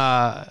 Ég meina,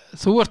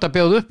 þú ert að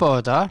bjóða upp á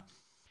þetta,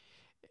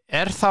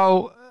 er þá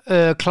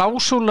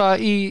klásúla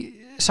í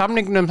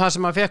samningnum það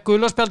sem hann fekk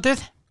gula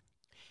spjaldið?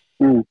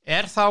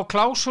 Er þá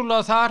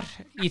klásúla þar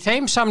í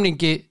þeim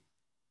samningi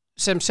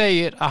sem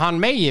segir að hann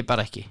megi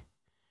bara ekki?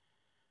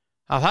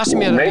 Að það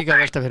sem ég er líka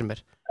að velta fyrir mér.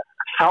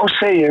 Þá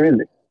segir ég við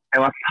þig,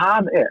 ef að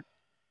það er,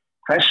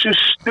 hversu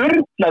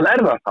sturlað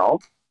er það þá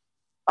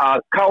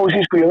að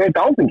KSÍ skuli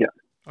veita áfengi?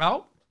 Já.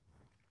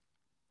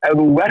 ef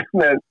þú ert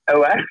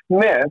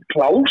með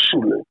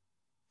klásúlu.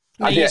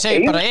 Nei, ég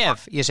segi bara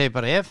ef. Já, ég segi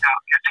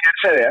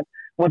þér,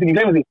 þú mátt ekki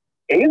gleyma því,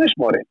 Eiður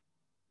Smári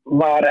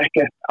var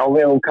ekkert á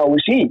vegum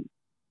KSÍ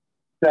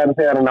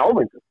þegar hann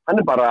ámyndur. Hann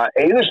bara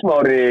Eiður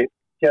Smári,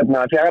 4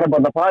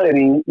 barna faðir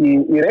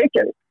í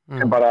Reykjavík,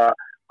 sem bara,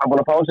 hann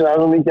búin að fá sér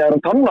aðeins mikið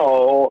að tanna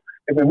og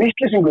einhver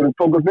vittlýsingur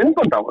tók upp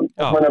myndband á hann,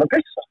 og hann að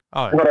pissa.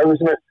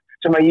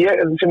 Sem ég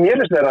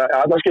finnst þeirra,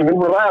 það skilur, við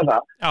erum búin að ræða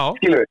það,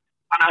 skilur við.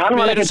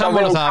 Við erum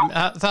saman á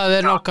það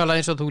nákvæmlega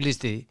eins og þú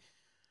lýst í.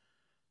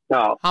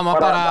 Já. Hann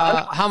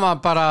var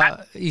bara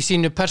í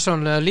sínu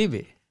persónulega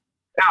lífi.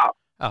 Já,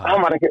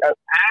 hann var ekki,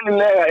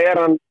 eðlilega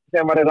hann,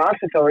 þegar maður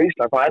landsliðsþjálfari í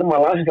Ísland, þá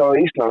maður landsliðsþjálfari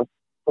í Ísland,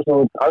 og svo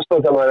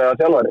aðstoðarþjálfari eða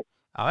þjálfari.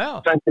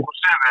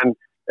 24/7,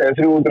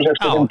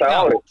 365 dagar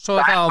á ári. Svo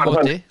er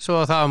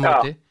það á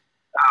móti.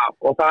 Já,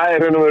 og það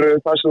raun og veru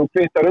það sem þú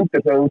kvittar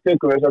undir þegar þú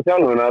tekur þessa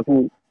þjálfuna, að þú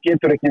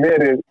getur ekki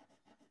verið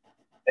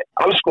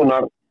alls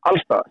konar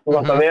allstað, þú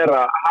þarft að vera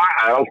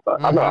hagaðir allstað,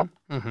 alltaf.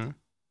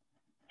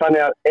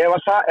 Þannig að ef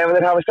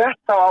þeir hafi sett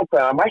þá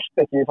ákveða að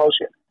mætti ekki fá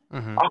sér,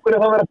 akkur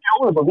það vera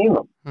bjóðið á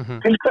vínum,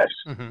 til hvers?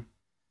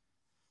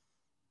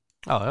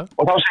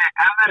 Og þá segir,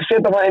 ef þeir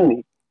setja það inni,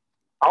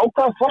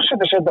 ákveða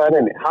forseta setja það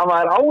inni, hafa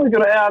þær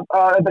áhyggjur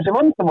að þetta sé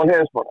vandamál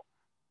heiðismála.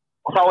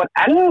 Og þá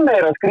enn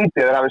meira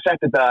skrítið þegar hafi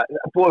sett þetta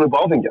búið upp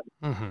á áfengjan.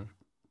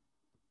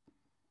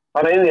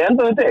 Þannig að í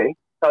endaðu deg,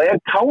 þá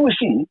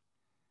KSÍ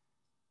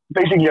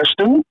basically að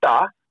stunda,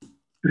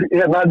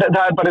 það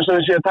bara eins og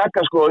við séum að taka,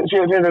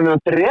 séum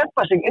að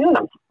drepa sig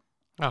innan.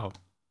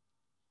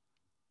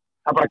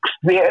 Það bara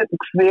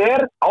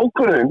hver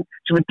ákvörðun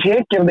sem við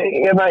tekjum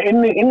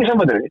inn í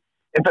sambandinu,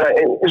 bara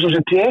eins og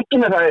sem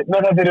tekjum með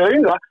það fyrir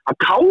auga að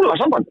kála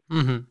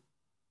sambandinu.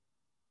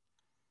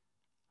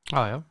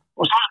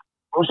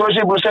 Og svo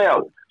ég búin að segja á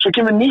það. Svo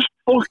kemur nýtt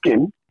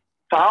fólkinn,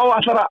 þá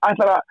ætlar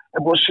að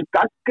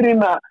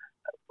gagnrýna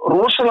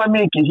rosalega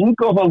mikið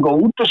hingað og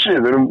þangað út og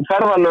suður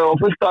ferðalög og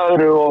fullt af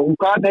öðru og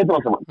hvað þetta heitir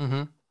allt saman.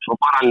 Svo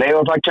bara leið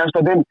og það kemst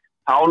þetta inn,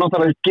 þá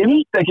náttúrulega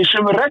gildi ekki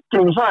sömu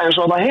reglum það eins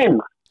og það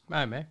heima.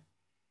 Nei.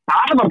 Það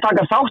ætlar bara að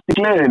taka þátt í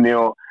gleðinni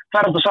og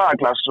ferðast á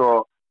sagaklass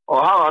og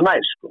hafa það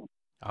næs, sko.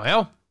 Já.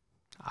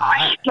 Það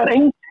ætlar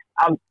enginn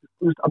að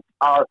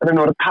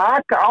reyna að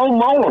taka á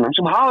málunum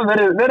sem hafa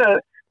verið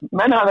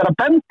menn hafa verið að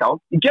benda á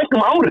í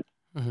gegnum árið.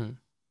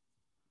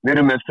 Við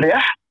erum með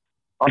frétt,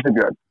 Alfred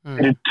Björn,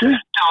 fyrir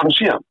 20 árum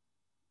síðan,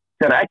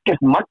 þegar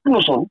Eggert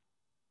Magnússon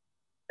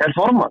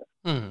formaður.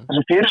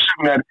 Þessi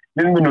fyrirsögn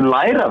við munum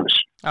læra þess.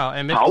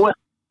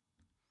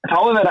 Þá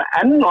verið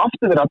enn og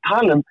aftur verið að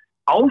tala um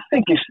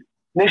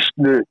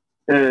áfengisneyslu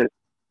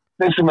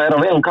þeir sem á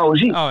vegum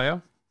KSÍ. Já.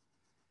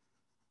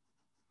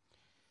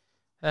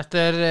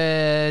 Þetta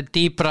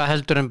dýpra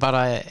heldur en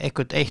bara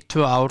eitthvað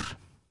 1-2 ár.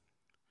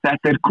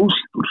 Þetta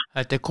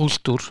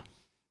kúltúr.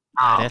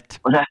 Það rétt.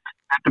 Og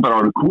þetta bara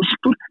orðið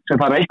kúltúr sem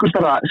þarf einhvers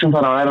sem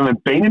þarf að vera með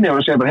beininni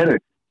og segja bara, heyrðu,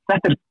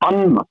 þetta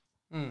bannað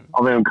á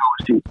vegum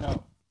KSÍ.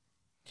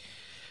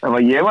 Ef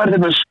ég væri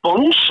þetta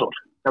sponsor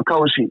á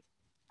KSÍ,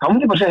 þá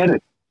myndi ég bara segja, heyrðu,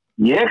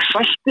 ég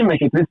sætti mig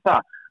ekkert við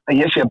það að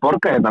ég sé að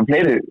borga hérna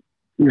fleiri,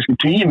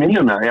 10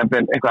 milljóna,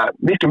 eitthvað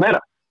miklu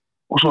meira.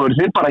 Og svo eru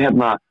þið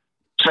bara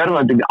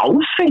servandi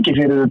áfengi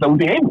fyrir þetta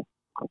út í heim.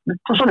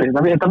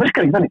 Þetta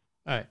virkar ekki þannig.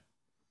 Nei.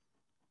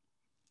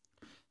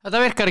 Þetta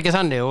virkar ekki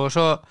þannig og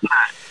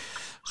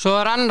svo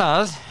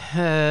annað,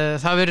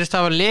 það virðist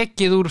að hafa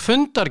lekið úr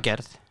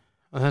fundargerð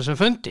á þessum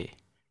fundi.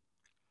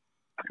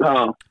 Já.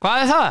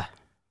 Hvað það?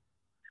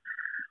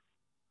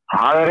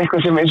 Það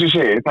eitthvað sem eins og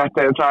segi,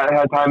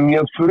 þetta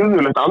mjög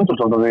furðulegt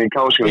andrúmsloft á því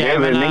KSÍ. Ég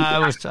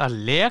meina, að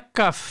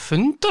leka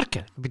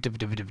fundargerð?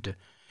 Bíddu.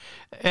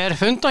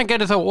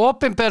 Fundargerð þá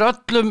opinber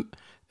öllum,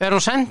 hún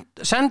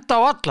senda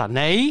á alla?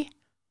 Nei.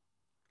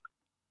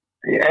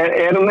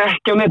 Hún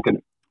ekki á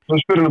netinu? Þú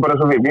spyrir nú bara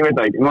svo við, ég veit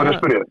það ekki, nú er ég að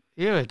spyrja það.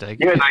 Ég veit það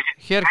ekki.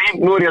 Nei,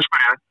 nú er ég að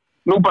spyrja það.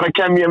 Nú bara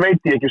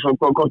veit ég ekki svo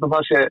hvort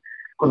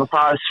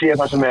það sé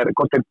það sem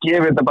hvort þeir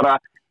gefið þetta bara,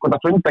 hvort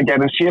að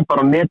fundargerðin sé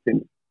bara á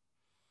netinu.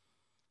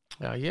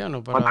 Já, ég nú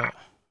bara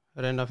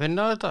reyna að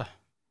finna þetta.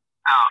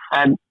 Já,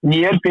 en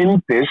mér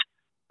finnst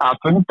að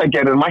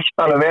fundargerðin mætti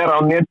alveg vera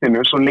á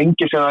netinu svo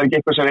lengi sem það ekki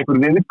eitthvað sem einhver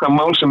viðkvæm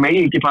mál sem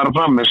megi ekki fara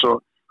fram eins og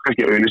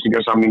kannski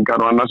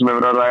auglýsingarsamningar og annað sem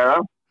hefur verið að ræða.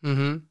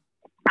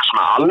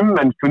 Svona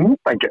almenn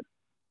fundargerð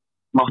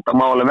mátt að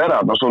máli vera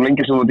þarna, svo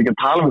lengi sem þú ert ekki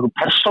að tala um einhver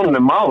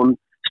persónuleg mál,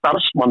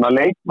 starfsmanna,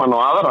 leikmanna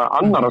og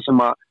annara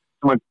sem að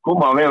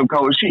koma á vegum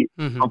KSÍ.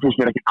 Þá finnst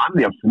mér ekki að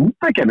því að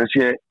fundargerðin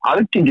sé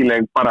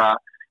aðgengileg bara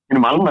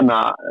hinum almenna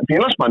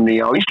félagsmanni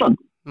á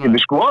Íslandi. Ég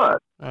vil skoða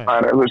það.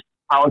 Það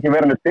á ekki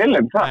verið með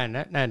tillegg það.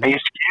 Nei. En ég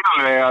skil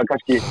alveg að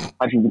kannski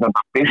það sé ekki að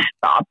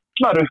byrta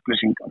allar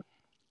upplýsingar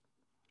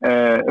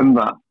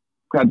það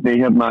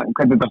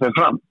hvernig þetta fer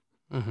fram.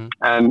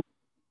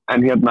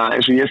 En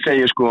eins og ég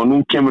segi nú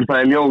kemur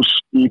það í ljós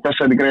í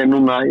þessari grein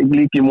núna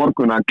líka í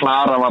morgun að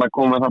Klara var að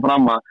koma með það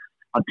fram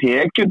að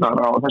tekjurnar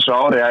á þessu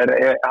ári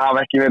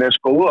hafa ekki verið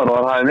skóðar og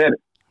það hafi verið.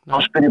 Þá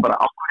spyr ég bara,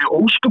 af hverju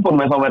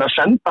ósköpunum þá verið að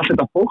senda allt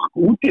þetta fólk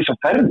út í þessa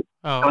ferði?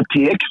 Það var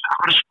tekjurnar, af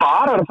hverju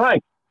sparar það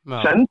ekki?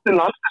 sendu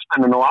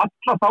landsliðsmennina og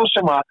alla þá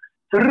sem að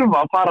þurfa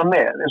að fara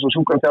með, eins og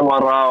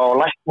sjúkraþjálfara og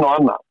lækna og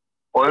annað.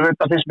 Og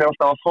auðvitað finnst mér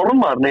alltaf að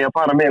formaðurinn að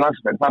fara með í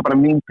landsliðsmenn, það bara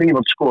mín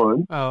prívat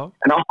skoðun.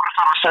 En okkur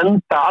þarf að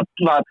senda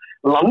allar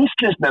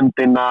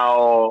landsliðsnefndina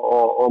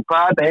og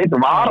hvað þetta heitir,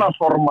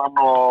 varaformann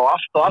og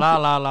allt og allt.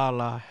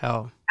 Já.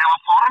 Ef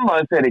að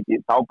formaður fer ekki,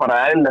 þá bara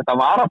eðlilegt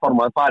að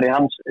varaformaður fari í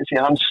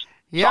hans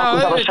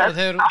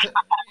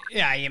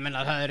Já, ég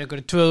meina það er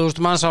ykkur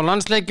 2000 manns á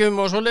landsleikjum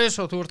og svoleiðis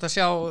og þú ert að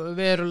sjá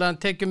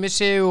verulegan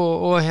tekjumissi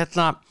og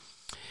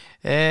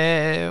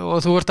og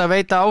þú ert að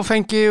veita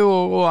áfengi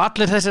og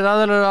allir þessir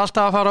aðrir eru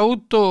alltaf að fara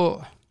út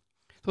og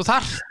þú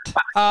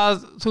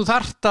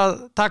þarft að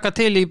taka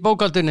til í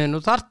bókaldinu,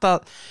 þú þarft að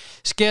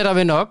skera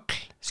við nögl,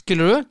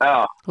 skilurðu?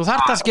 Já. Þú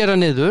þarft að skera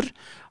niður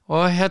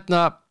og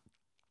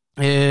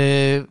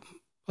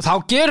þá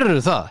gerur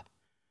það.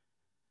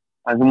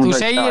 Þú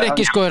segir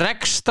ekki sko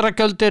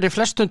rekstragjöld í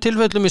flestum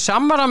tilfellum í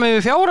samræmi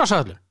við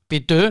fjárhagshöflun.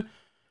 Býtu.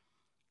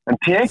 En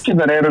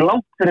tekjurnar eru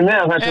langt fyrir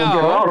neðan þess að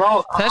gera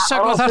þess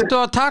vegna þarftu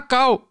að taka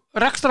á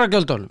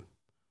rekstragjöldunum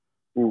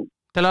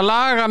til að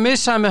laga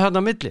missæmi þarna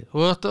á milli. Þú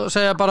ætti að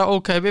segja bara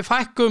ok, við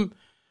fækkum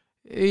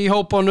í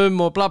hópunum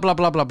og bla bla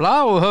bla bla bla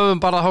og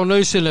höfum bara þá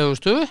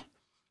nauðsynlegustu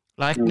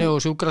lækni og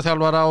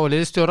sjúkraþjálfara og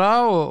liðstjóra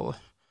og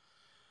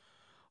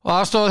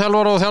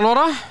aðstoðarþjálfara og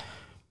þjálfara.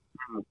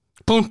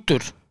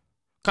 Punktur.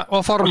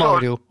 Og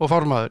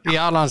formaður í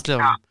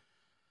A-landsliðunum.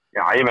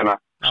 Já, ég meina,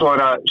 svo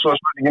er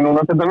spurningin núna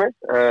til dæmis,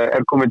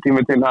 komið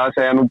tími til að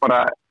segja nú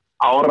bara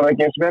árar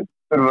ekki eins vel,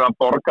 þurfum við að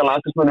borga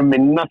landsliðsmönnum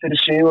minna fyrir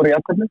sigur í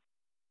jafntefli.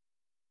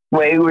 Nú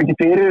eigum við ekki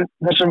fyrir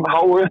þessum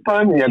háu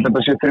upphæðum, ég held að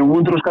það sé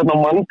 300 skall á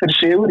mann fyrir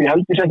sigur, ég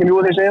held því ekki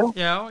ljúga þeir segja.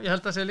 Já, ég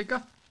held að segja líka,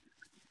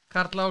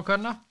 karla og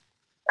kvenna.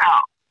 Já,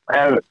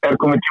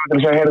 komið tími til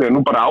að segja, heyrðu,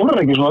 nú bara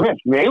árar ekki svona vel,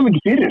 við eigum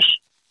ekki fyrir þess.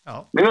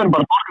 Við verðum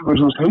bara að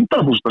borga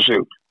 100.000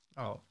 sigur.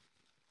 Já.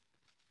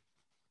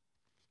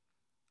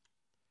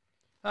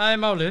 Það er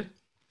málið.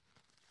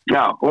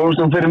 Já, og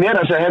fyrir mér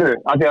að segja, heyrðu,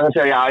 að því að það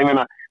segja, já, ég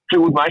meina,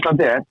 flug út með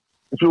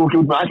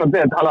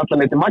Icelandair, tala allar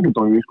leið til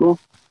Makedóníu, sko,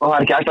 og það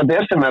er ekki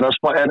Icelandair sem er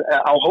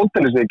á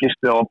hótelið sem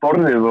gisti og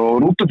borðið og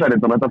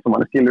rútuferðið og þetta,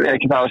 mann skilur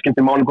ekki það að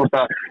skipti máli hvort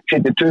að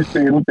setja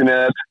 20 í rútinni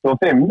eða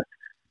 25,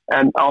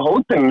 en á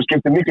hótelinu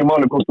skipti miklu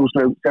máli hvort þú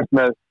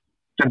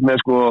sett með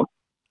sko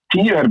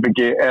 10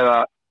 herbyggi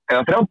eða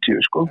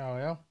 30, sko.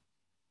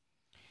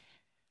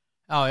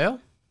 Já,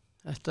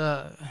 þetta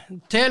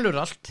telur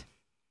allt.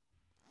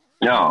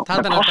 Já, það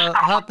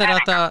er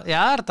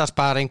þetta að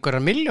spara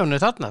einhverjar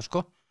milljónir þarna,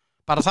 sko.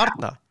 Bara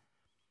þarna.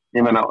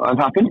 Ég meina,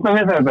 það finnst mér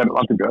við þegar þetta er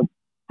allt í björn.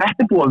 Þetta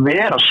er búið að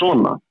vera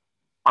svona,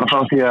 bara frá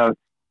því að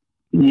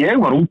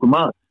ég var ungur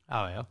maður.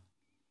 Já.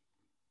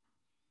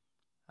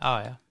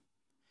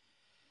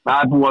 Það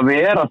er búið að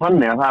vera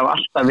þannig að það hefur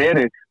alltaf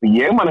verið, og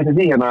ég man eftir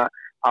því hérna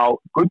á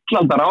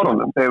gullaldar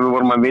árunum, þegar við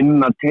vorum að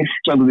vinna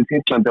Tyrkland út í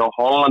Tyrklandi og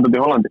Holland út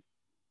í Hollandi.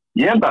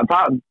 Ég held að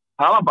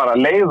það var bara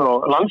leið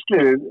og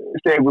landsliðið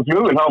steg upp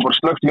flugvél, það var bara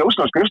slökkt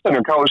ljósna á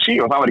skrifstofunni og KSC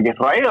og það var ekki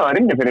hræðað að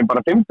ringa fyrir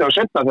bara 50 og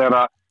 70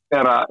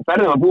 þegar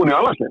ferðin var búin í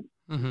allandsliðin.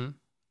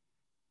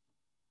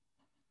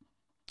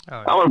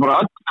 Það var bara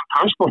öll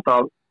transport á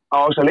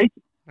þessa leiki.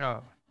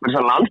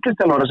 Þessar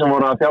landsliðstjálfara sem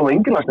voru að þjálfa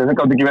yngirlandslið, þeir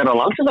gátu ekki verið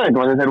á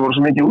landsliðsæfingum þegar þeir voru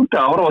svo mikið úti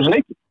að horfa á þessa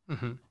leiki.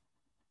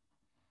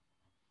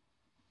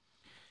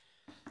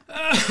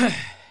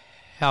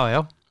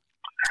 Já.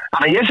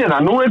 Þannig að ég sé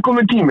það, nú er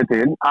komið tími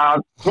til að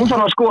nú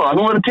þarf að skoða,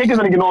 nú verður tekið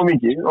það ekki nógu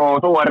mikið og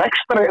þó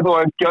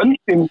að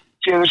gjöldin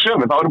séu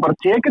sömu, þá eru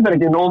bara tekið það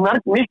ekki nógu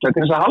mikla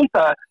til þess að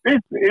halda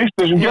upp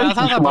þessum gjöldum.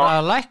 Það þarf bara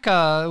að lækka,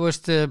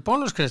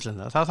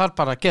 bónusgreiðsluna, það þarf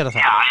bara að gera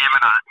það. Já, ég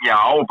meina,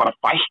 bara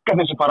fækka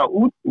þess að fara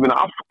út, ég meina,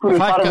 af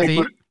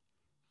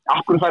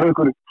hverju þarf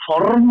ykkur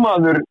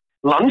formaður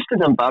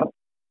landsliðsnefndar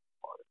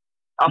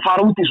að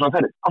fara út í svona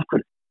ferð, af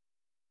hverju?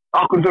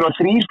 Af hverju þurfa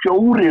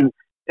 3-4 í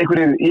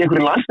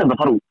einhverju landsliðsnefnd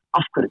að fara út?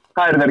 Af hverju?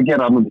 Hvað eru þeir að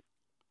gera það núti?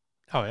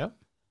 Já.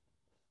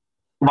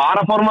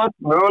 Varaformat,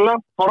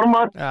 mögulega,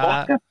 format,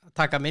 bókið.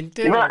 Taka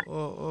myndir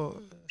og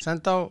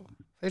senda á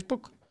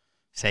Facebook.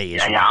 Segir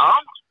svo.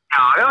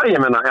 Já, ég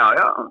meina,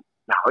 já,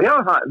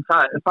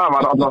 það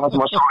var allavega það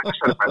sem var svo í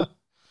þessari ferð.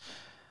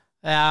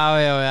 Já,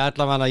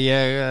 allavega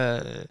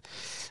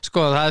sko,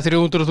 það er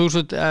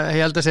 300.000,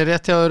 ég held að sé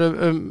rétt hjá þér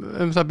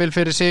það bil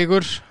fyrir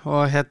sigur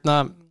og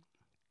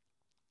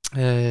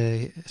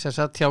sem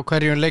sagt hjá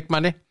hverjum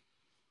leikmanni.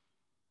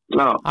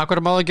 Akkur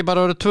má það ekki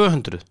bara vera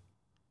 200?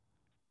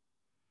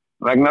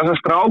 Vegna þess að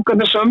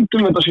strákarnir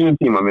sömdum þetta sínum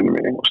tíma, vinnum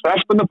mig, og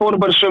stelpunir fóru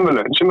bara í sömu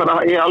laun, sem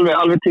ég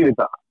alveg til í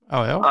það.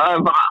 Já. Það er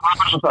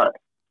bara svo það.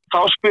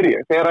 Þá spyr ég,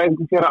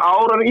 þegar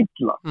árar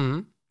illa,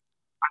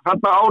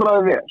 þarna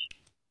áraði vel,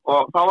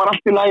 og þá var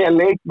allt í lagi að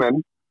leikmenn,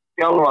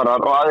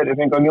 þjálfarar og aðrir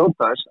fengu að njóta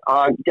þess, að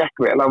það gekk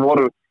vel, það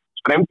voru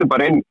streymdu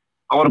bara inn,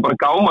 það voru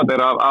bara gámatir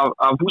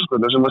af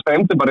húsgötu sem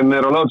streymdu bara inn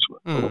niður á löðsum.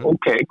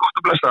 Ok,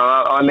 gott að blessa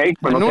að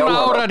leikmenn og þjálfarar.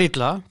 Núna árar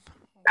illa,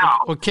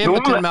 og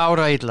kemur til með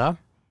ára illa.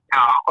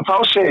 Já, og þá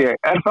segi ég,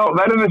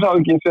 verður þá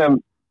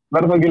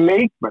ekki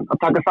leikmenn að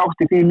taka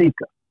þátt í því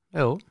líka?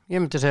 Jú, ég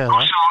myndi segja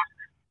það.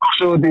 og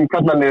svo út í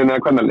kallanliðinu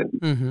eða kvennaliðinu.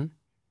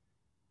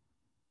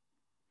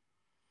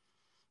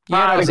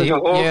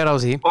 Ég er á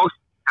því.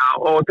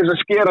 Og til þess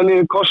að skera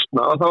niður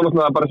kostnað og þá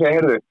náttúrulega bara að segja,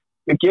 heyrðu,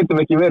 við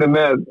getum ekki verið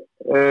með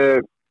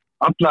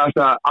allt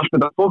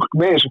þetta fólk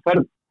með þessu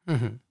ferð.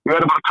 Við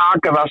verðum bara að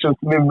taka það sem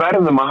við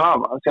verðum að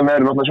hafa, sem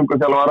eru náttúrulega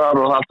sjúkraþjálfarar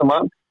og allt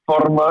saman,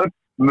 formaður,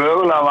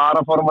 mögulega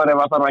varaformaður ef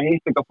það þarf að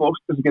hitta eitthvað fólk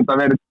sem geta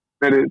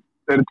verið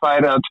 2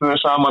 eða 2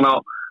 saman á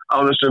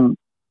þessum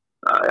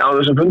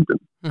fundum.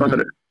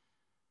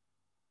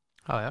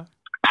 Já.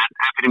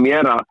 En fyrir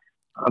mér að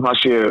það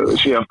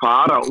sé að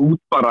fara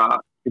út bara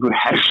einhver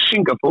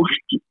hersinga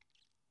fólki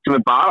sem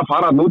bara að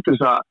fara út til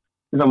þess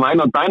að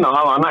mæna og dæna og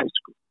hafa það næst,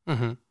 sko.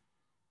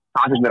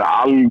 Það finnst mér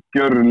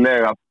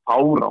algjörlega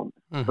fárán.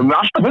 Það er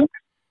alltaf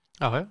fundið.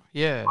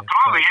 Ég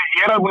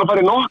er búin að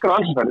fara í nokkra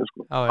ansvarsferðir,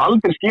 sko.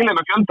 Aldrei skilja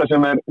með fjölda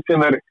sem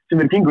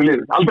er kringu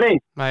liðið. Aldrei.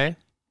 Nei.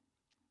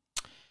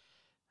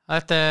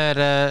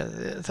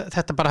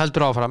 Þetta bara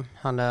heldur áfram.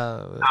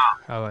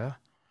 Já.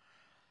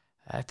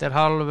 Þetta er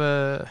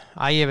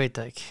ég veit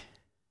það ekki.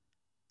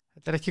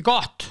 Þetta er ekki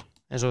gott,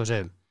 eins og við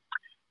segjum.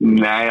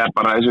 Nei, það er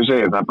bara, eins og við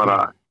segjum, það er bara,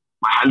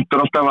 maður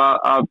heldur alltaf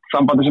að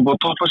sambandi sé búið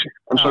að toppa sig,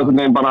 en svo einhvern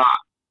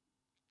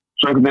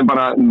veginn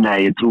bara, nei,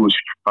 ég trúi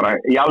sér, bara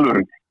í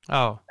alvörunni.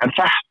 En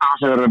þetta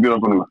sem verður að bjóða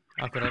okkur núna.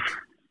 Akkurat.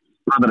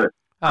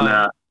 Þannig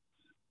að...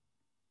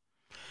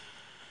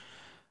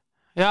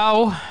 Já,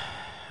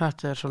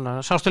 þetta er svona,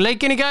 sástu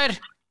leikinn í gær?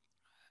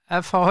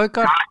 FH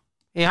Haukar?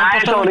 Í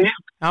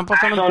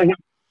handboltanum?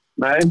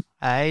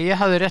 Nei, ég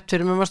hafði rétt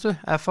fyrir mig, varstu?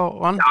 FH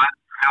vann?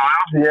 Já,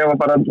 ég var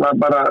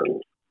bara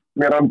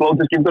mér rann blóð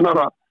til skyndunar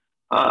að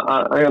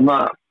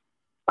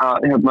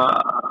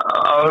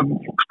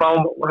spá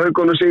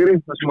Haukunum sigri,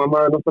 þar sem að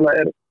maður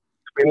náttúrulega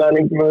spilaði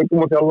lengi með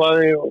Haukum og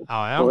þjálfaði og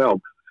já.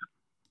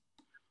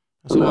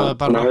 Svo var það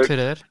bara rátt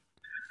fyrir þér?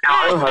 Já,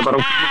 það er bara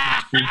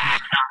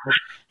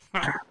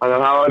þannig að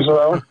það var eins og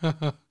það var.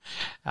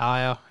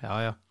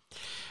 Já.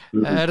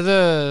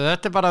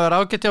 Þetta er bara að vera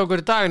ágætt hjá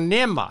okkur í dag,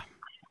 nema.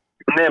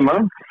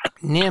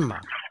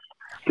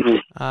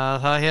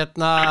 Það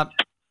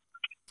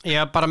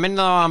ég bara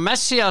minna á að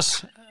Messias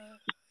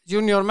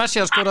Junior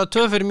Messias skoraði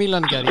 2 fyrir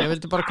Milan í gær. Ég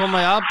vildi bara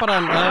koma í aðbara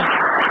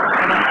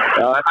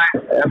Já,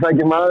 er það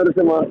ekki maður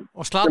sem að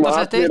og Zlatan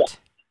setti 1?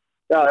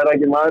 Já, er það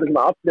ekki maður sem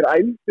að allir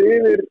ældi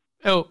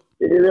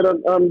yfir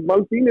hann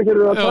Maldini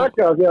fyrir að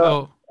taka því að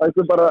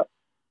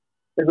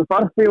einhver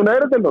farsi og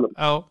næra til honum.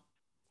 Já,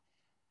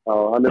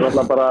 hann er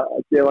alltaf bara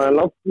að gefa hann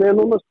langt með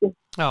núna, sko.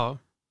 Já.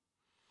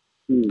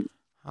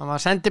 Hann var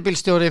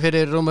sendibílstjóri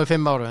fyrir rúmu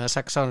 5 árum, eða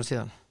 6 árum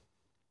síðan.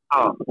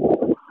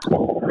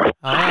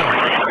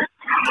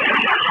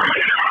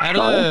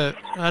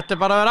 Þetta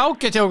er bara að vera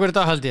ágætt hjá okkur í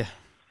dag, held ég.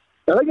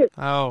 Er það ekki?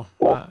 Já,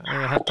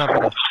 ég held það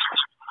bara.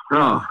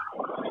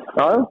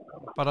 Já.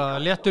 Bara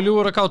léttu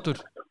ljúgur og kátur.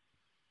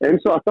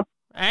 Eins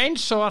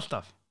og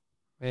alltaf.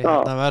 Við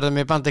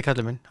verðum í bandi,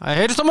 kallið minn.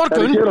 Heyrjumst á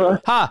morgun.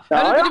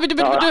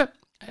 Bíddu.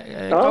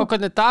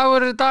 Hvernig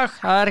dagur er í dag?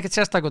 Það er ekkert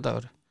sérstakur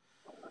dagur.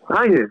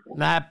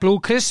 Nei, Blue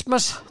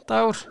Christmas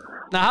dagur.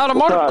 Nei, það er á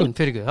morgun,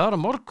 fyrirgefðu. Það er á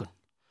morgun.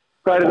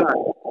 Hvað er það?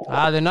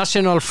 Það er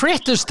National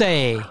Fritters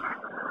Day.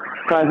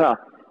 Hvað er það?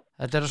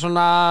 Þetta eru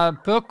svona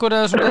bökur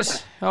eða svona þess.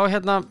 Já,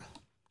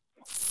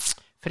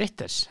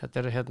 fritters. Þetta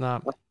eru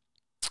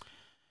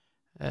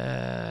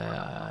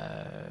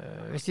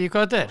veistu ég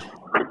hvað þetta er?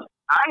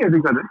 Nei, ég veit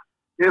ekki hvað þetta er.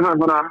 Ég þarf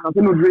bara að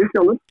finna út við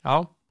sjálfur. Já,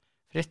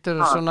 fritter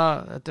er svona,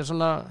 þetta er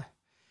svona,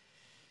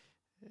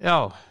 já,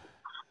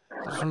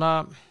 þetta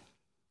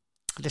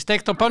er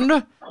steikt á pönnu.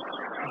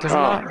 Þetta er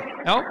svona,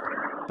 já,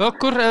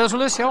 bökur eða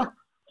svoleiðis, já.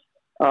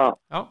 Já,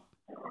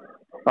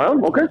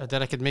 ok. Þetta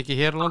er ekkert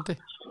mikið hér á landi.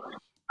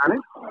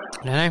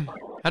 Nei.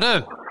 Herðu,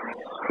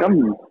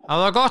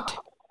 hafa það gott.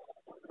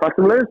 Takk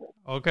sem leið.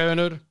 Ok,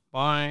 vinnur.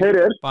 Bye.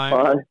 Heyrir.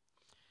 Bye.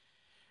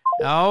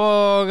 Já,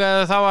 og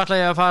þá ætla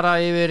ég að fara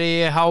yfir í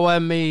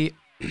HM í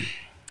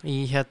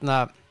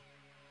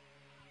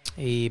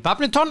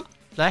badminton.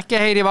 Það er ekki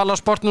að heyri Vala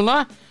Sport núna.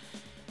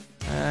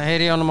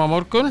 Heyri ég honum á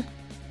morgun.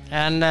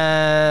 En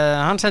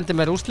hann sendi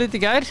mér úrslit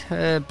í gær.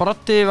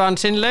 Broddi vann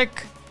sinn leik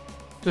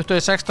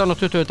 21-16 og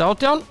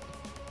 21-18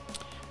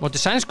 móti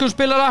sænskum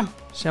spilara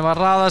sem var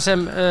raðað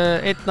sem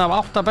einn af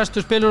 8 bestu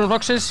spilurum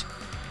flokksins.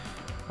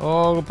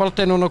 Og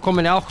Broddi er núna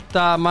komin í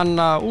 8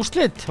 manna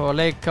úrslit og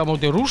leik á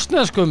móti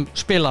rússneskum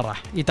spilara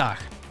í dag.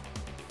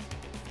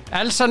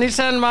 Elsa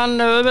Nielsen vann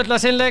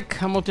auðveldlega sinn leik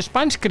á móti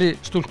spænskri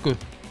stúlku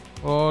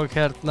og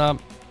 21-12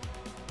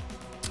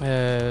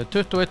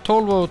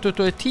 og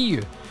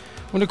 21-10.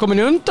 Hún er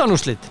komin í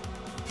undanúrslit.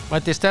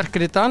 Mætti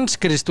sterkri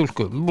danskri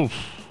stúlku.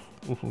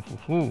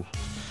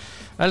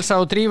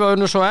 Elsa og Drífa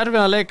unnu svo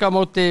erfiðan leik á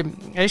móti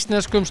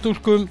eistneskum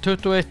stúlkum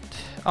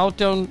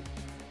 21-18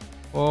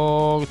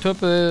 og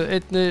töpuðu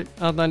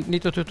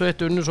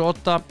 19-21 unnu svo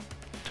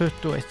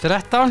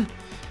 8-21-13.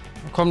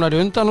 Komnar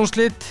í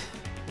undanúrslit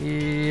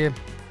í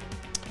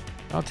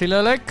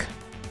tílega leik.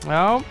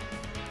 Já,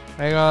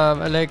 eiga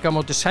leika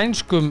móti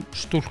sænskum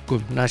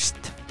stúlkum næst.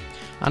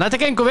 Þannig að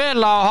þetta gengur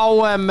vel á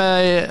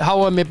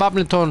HM í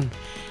badminton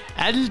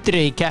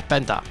eldri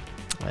keppenda.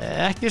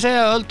 ekki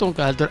segja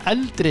öldunga heldur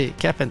eldri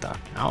keppenda,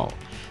 já,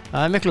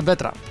 það miklu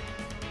betra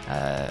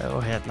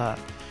og hérna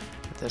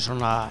þetta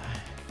svona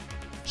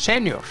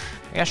senior,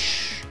 yes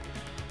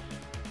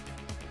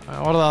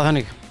orðað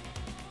þannig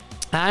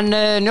en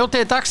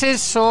njótið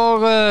dagsins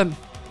og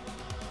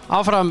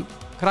áfram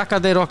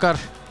krakkarnir okkar,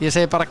 ég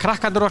segi bara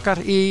krakkarnir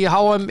okkar í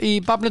HM í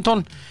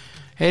Badminton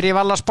heyri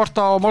Valla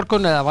Sporta á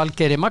morgun eða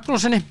Valgeiri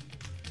Magnúsinni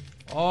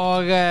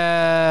og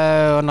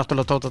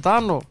náttúrulega Tóta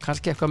Dan og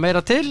kannski eitthvað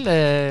meira til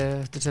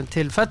þetta sem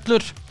til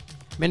fellur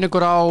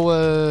minningur á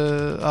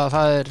að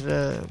það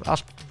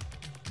allt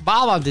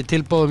vaðandi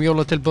tilboðum,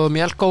 jólatilboðum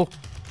í Elko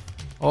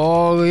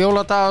og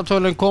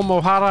jóladagatölin kom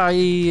og hara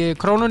í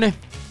Krónunni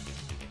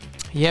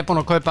ég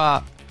búinn að kaupa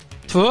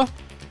 2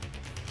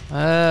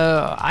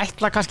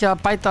 ætla kannski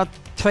að bæta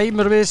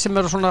 2 við sem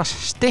eru svona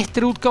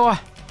styttri útgáfa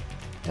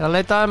ég að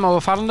leita þeim á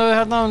Falnöðu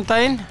hérna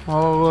daginn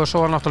og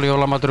svo var náttúrulega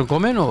jólamaturinn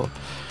kominn og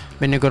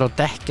minningur á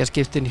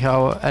dekkjaskiptin hjá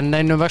enn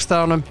einum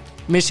verkstæðanum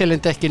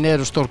Michelin dekkin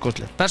eru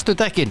stórkostleg bestu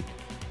dekkin,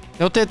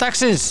 njótið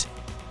dagsins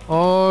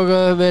og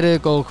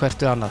verið góð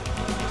hvert við annað